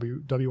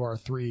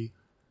 WR3.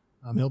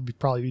 He'll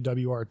probably be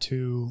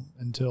WR2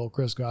 until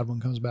Chris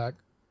Godwin comes back.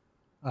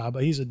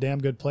 But he's a damn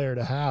good player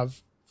to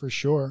have for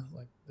sure.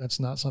 That's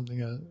not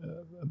something a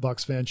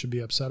Bucs fan should be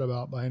upset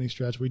about by any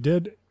stretch. We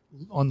did,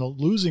 on the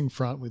losing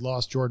front, we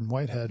lost Jordan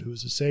Whitehead, who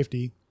is a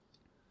safety.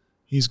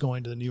 He's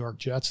going to the New York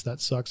Jets. That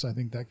sucks. I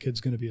think that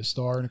kid's going to be a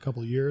star in a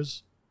couple of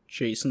years.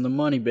 Chasing the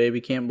money, baby.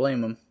 Can't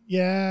blame him.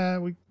 Yeah,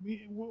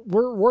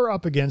 we're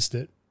up against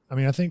it. I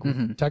mean, I think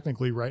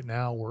technically right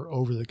now we're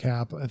over the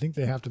cap. I think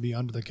they have to be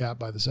under the cap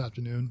by this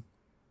afternoon.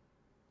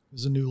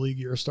 Because the new league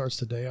year starts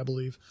today, I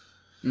believe.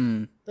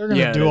 They're going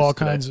to do all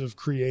kinds of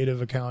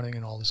creative accounting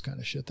and all this kind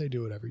of shit. They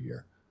do it every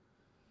year.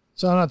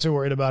 So I'm not too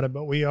worried about it,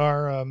 but we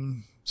are.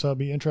 So it'll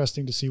be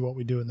interesting to see what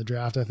we do in the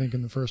draft. I think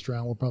in the first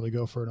round, we'll probably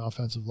go for an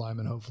offensive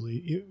lineman,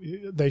 hopefully.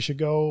 They should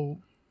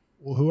go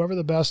whoever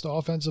the best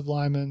offensive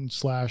lineman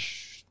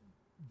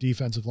 /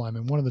 defensive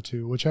lineman, one of the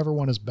two, whichever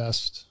one is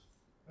best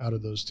out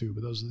of those two.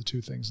 But those are the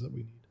two things that we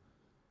need.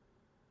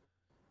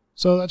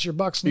 So that's your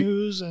Bucs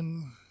news.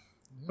 And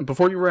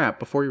before you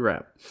wrap, I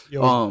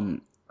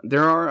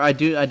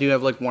do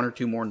have one or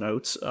two more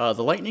notes.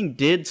 The Lightning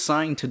did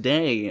sign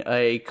today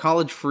a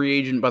college free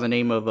agent by the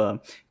name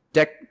of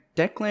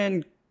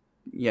Declan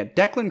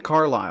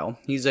Carlisle.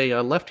 He's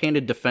a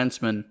left-handed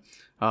defenseman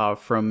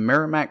from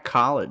Merrimack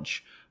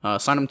College.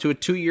 Signed him to a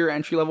 2-year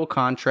entry-level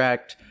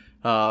contract.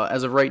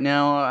 As of right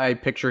now, I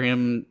picture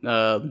him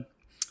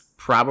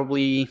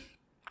probably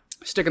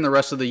sticking the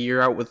rest of the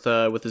year out with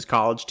his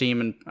college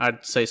team, and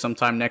I'd say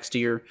sometime next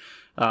year.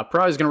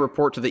 Probably is going to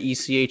report to the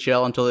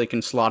ECHL until they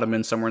can slot him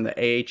in somewhere in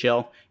the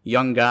AHL.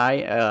 Young guy.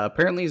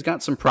 Apparently he's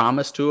got some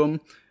promise to him.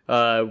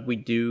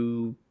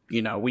 We've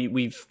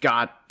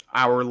got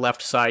our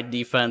left side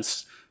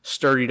defense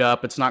sturdied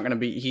up. It's not going to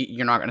be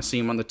you're not going to see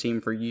him on the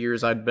team for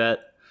years, I'd bet.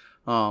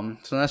 So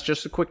that's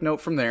just a quick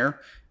note from there.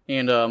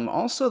 And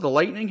also, the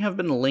Lightning have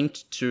been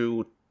linked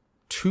to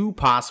 2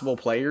 possible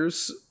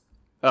players.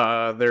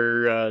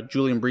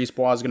 Julian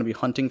Brisebois is going to be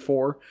hunting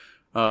for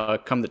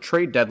come the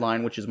trade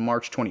deadline, which is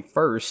March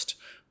 21st.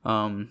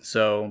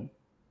 So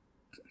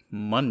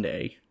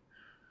Monday.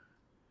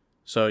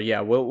 So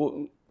yeah,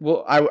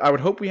 I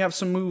would hope we have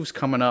some moves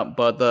coming up,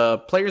 but the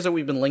players that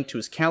we've been linked to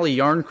is Calle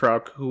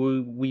Jarnkrok,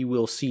 who we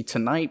will see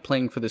tonight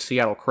playing for the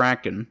Seattle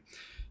Kraken.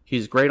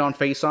 He's great on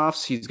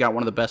faceoffs. He's got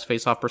one of the best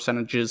faceoff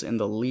percentages in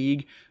the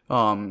league.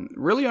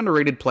 Really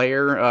underrated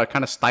player,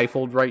 kind of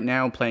stifled right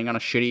now, playing on a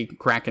shitty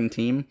Kraken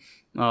team.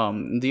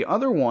 The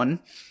other one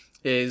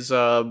is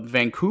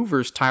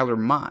Vancouver's Tyler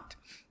Motte,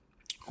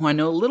 who I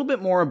know a little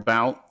bit more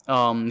about.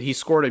 He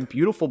scored a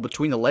beautiful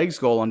between-the-legs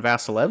goal on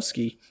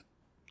Vasilevsky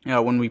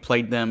when we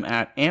played them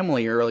at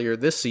Amalie earlier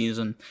this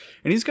season.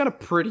 And he's got a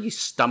pretty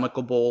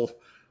stomachable,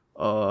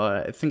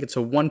 I think it's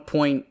a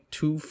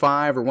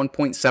 $1.25 or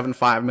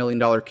 $1.75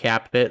 million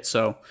cap hit.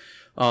 So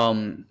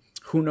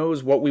who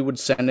knows what we would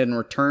send in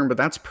return, but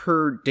that's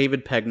per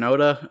David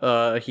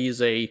Pagnotta.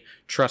 He's a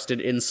trusted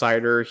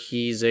insider.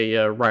 He's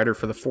a writer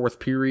for the Fourth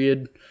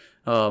Period.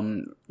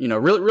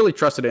 Really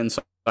trusted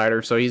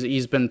insider. So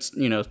he's been,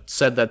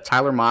 said that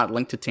Tyler Motte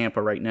linked to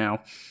Tampa right now.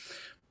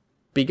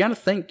 But you got to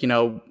think,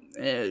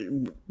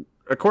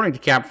 according to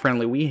Cap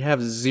Friendly, we have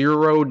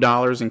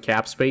 $0 in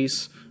cap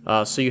space.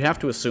 So you have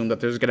to assume that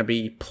there's going to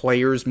be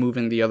players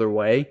moving the other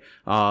way.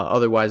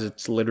 Otherwise,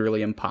 it's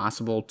literally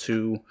impossible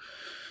to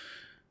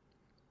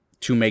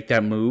make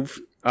that move.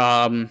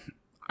 I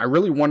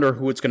really wonder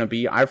who it's going to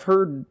be. I've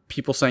heard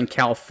people saying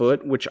Cal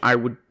Foote, which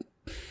I'd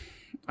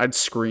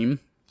scream.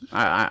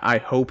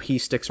 I hope he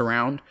sticks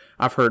around.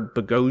 I've heard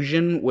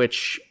Bogosian,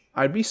 which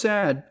I'd be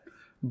sad,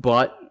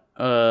 but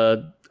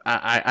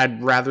I'd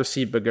rather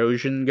see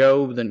Bogosian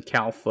go than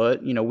Cal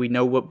Foote. We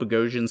know what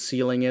Bogosian's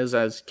ceiling is,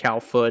 as Cal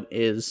Foote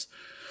is,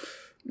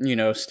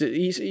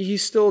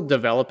 he's still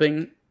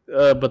developing.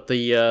 But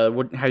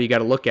how you got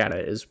to look at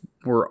it is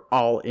we're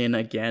all in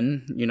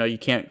again. You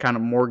can't kind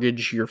of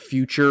mortgage your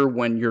future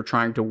when you're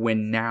trying to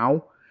win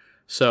now.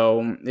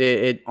 So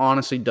it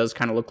honestly does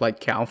kind of look like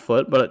Cal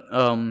Foote, but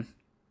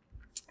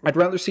I'd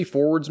rather see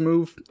forwards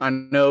move. I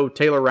know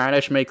Taylor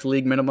Radish makes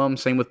league minimum.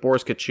 Same with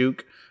Boris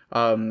Kachuk.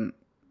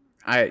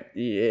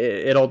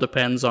 It all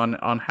depends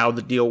on how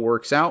the deal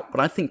works out, but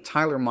I think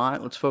Tyler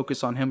Motte, let's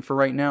focus on him for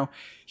right now.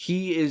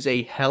 He is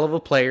a hell of a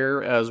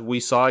player, as we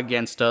saw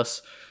against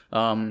us.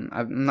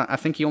 I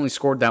think he only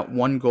scored that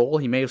 1 goal.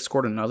 He may have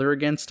scored another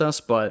against us,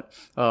 but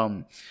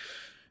a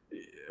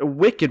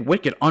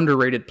wicked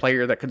underrated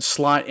player that could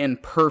slot in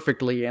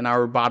perfectly in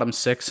our bottom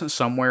 6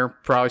 somewhere,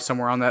 probably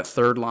somewhere on that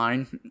 3rd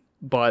line.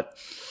 But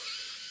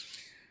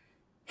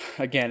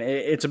again,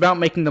 it's about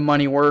making the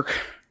money work.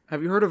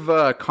 Have you heard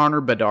of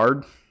Connor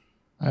Bedard?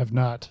 I have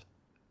not.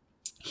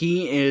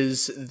 He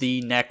is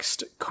the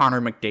next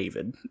Connor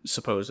McDavid,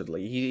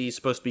 supposedly. He's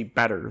supposed to be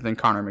better than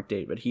Connor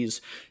McDavid.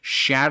 He's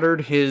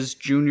shattered his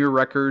junior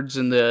records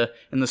in the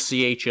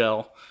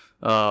CHL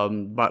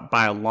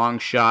by a long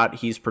shot.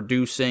 He's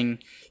producing.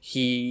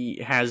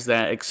 He has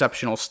that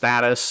exceptional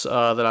status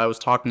that I was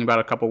talking about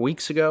a couple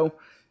weeks ago.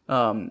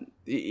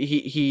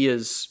 He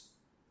is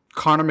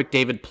Connor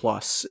McDavid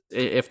plus,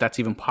 if that's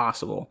even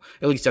possible.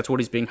 At least that's what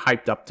he's being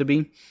hyped up to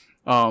be.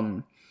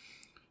 The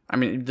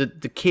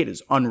kid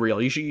is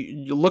unreal.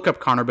 You look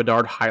up Connor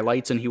Bedard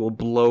highlights and he will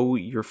blow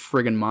your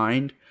friggin'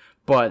 mind.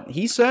 But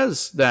he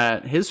says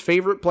that his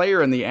favorite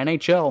player in the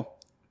NHL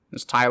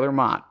is Tyler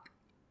Motte.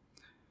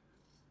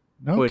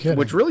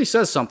 Which really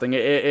says something.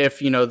 If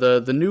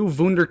the new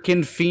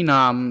Wunderkind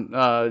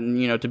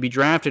phenom, to be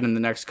drafted in the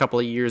next couple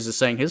of years is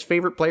saying his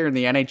favorite player in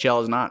the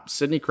NHL is not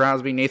Sidney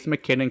Crosby, Nathan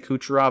MacKinnon,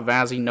 Kucherov,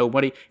 Vazzy,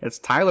 nobody. It's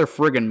Tyler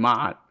friggin'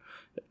 Motte.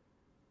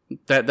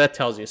 That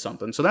tells you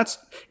something. So that's,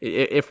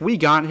 if we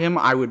got him,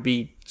 I would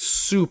be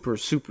super,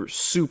 super,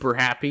 super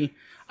happy.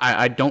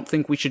 I don't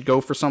think we should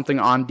go for something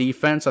on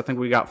defense. I think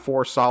we got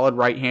 4 solid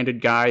right-handed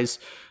guys.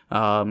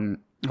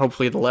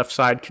 Hopefully the left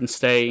side can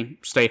stay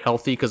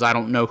healthy, because I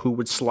don't know who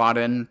would slot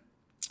in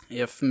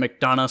if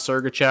McDonough,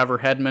 Sergachev, or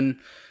Hedman,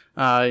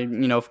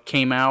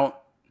 came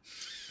out.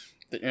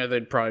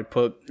 They'd probably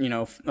put,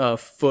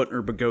 Foote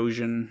or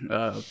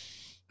Bogosian.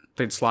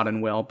 They'd slot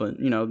in well, but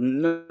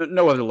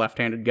no other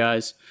left-handed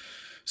guys.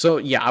 So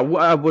yeah,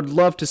 I would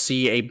love to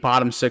see a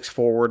bottom 6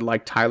 forward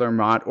like Tyler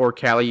Motte or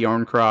Calle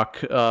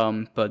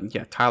Jarnkrok. But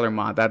yeah, Tyler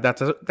Motte,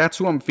 that's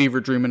who I'm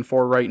fever dreaming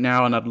for right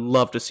now, and I'd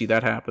love to see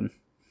that happen.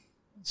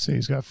 Let's see,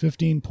 he's got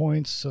 15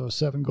 points, so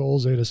 7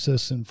 goals, 8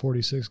 assists in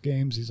 46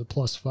 games. He's a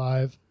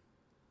 +5.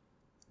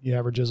 He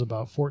averages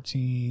about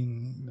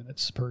 14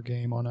 minutes per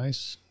game on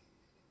ice.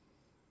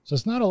 So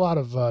it's not a lot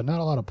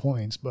of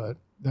points, but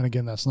then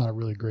again, that's not a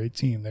really great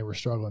team. They were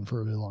struggling for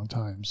a really long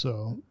time,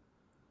 so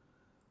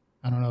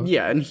I don't know.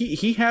 Yeah, and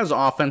he has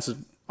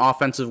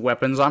offensive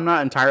weapons. I'm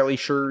not entirely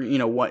sure,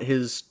 what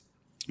his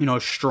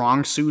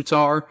strong suits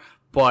are,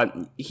 but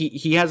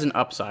he has an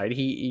upside.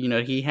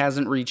 He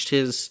hasn't reached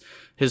his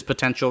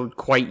potential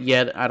quite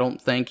yet. I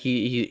don't think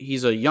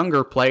he's a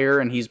younger player,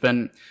 and he's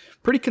been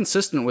pretty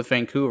consistent with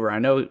Vancouver. I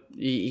know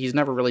he's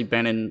never really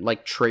been in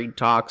like trade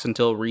talks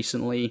until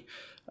recently,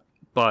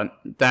 but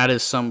that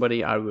is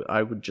somebody I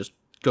would just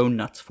go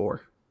nuts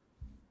for.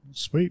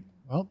 Sweet.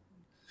 Well,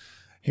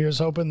 here's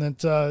hoping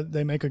that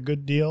they make a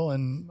good deal,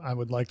 and I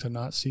would like to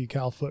not see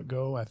Cal Foote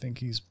go. I think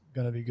he's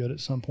going to be good at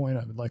some point.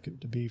 I would like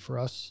it to be for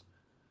us.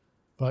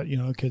 But,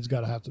 the kid's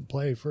got to have to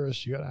play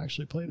first. You got to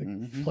actually play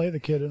the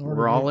kid in order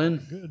We're all to in.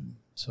 get good.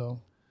 So,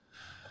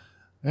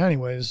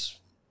 anyways,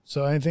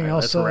 anything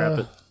else?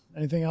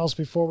 Anything else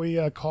before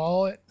we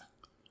call it?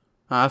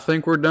 I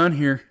think we're done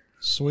here.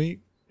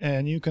 Sweet.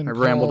 And you can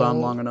rambled on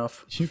long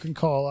enough. You can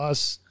call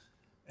us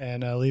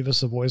and leave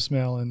us a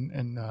voicemail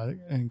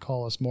and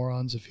call us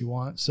morons if you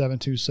want.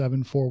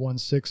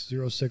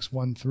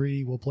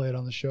 727-416-0613. We'll play it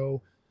on the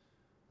show.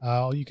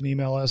 You can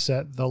email us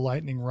at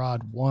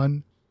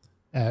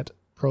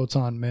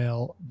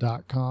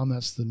thelightningrod1@protonmail.com.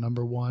 That's the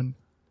number 1.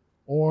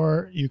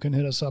 Or you can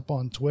hit us up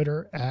on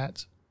Twitter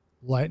at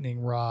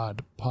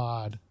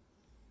lightningrodpod.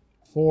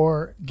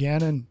 For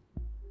Gannon,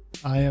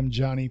 I am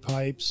Johnny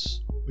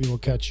Pipes. We will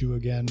catch you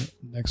again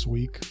next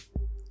week.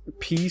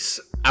 Peace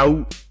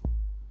out.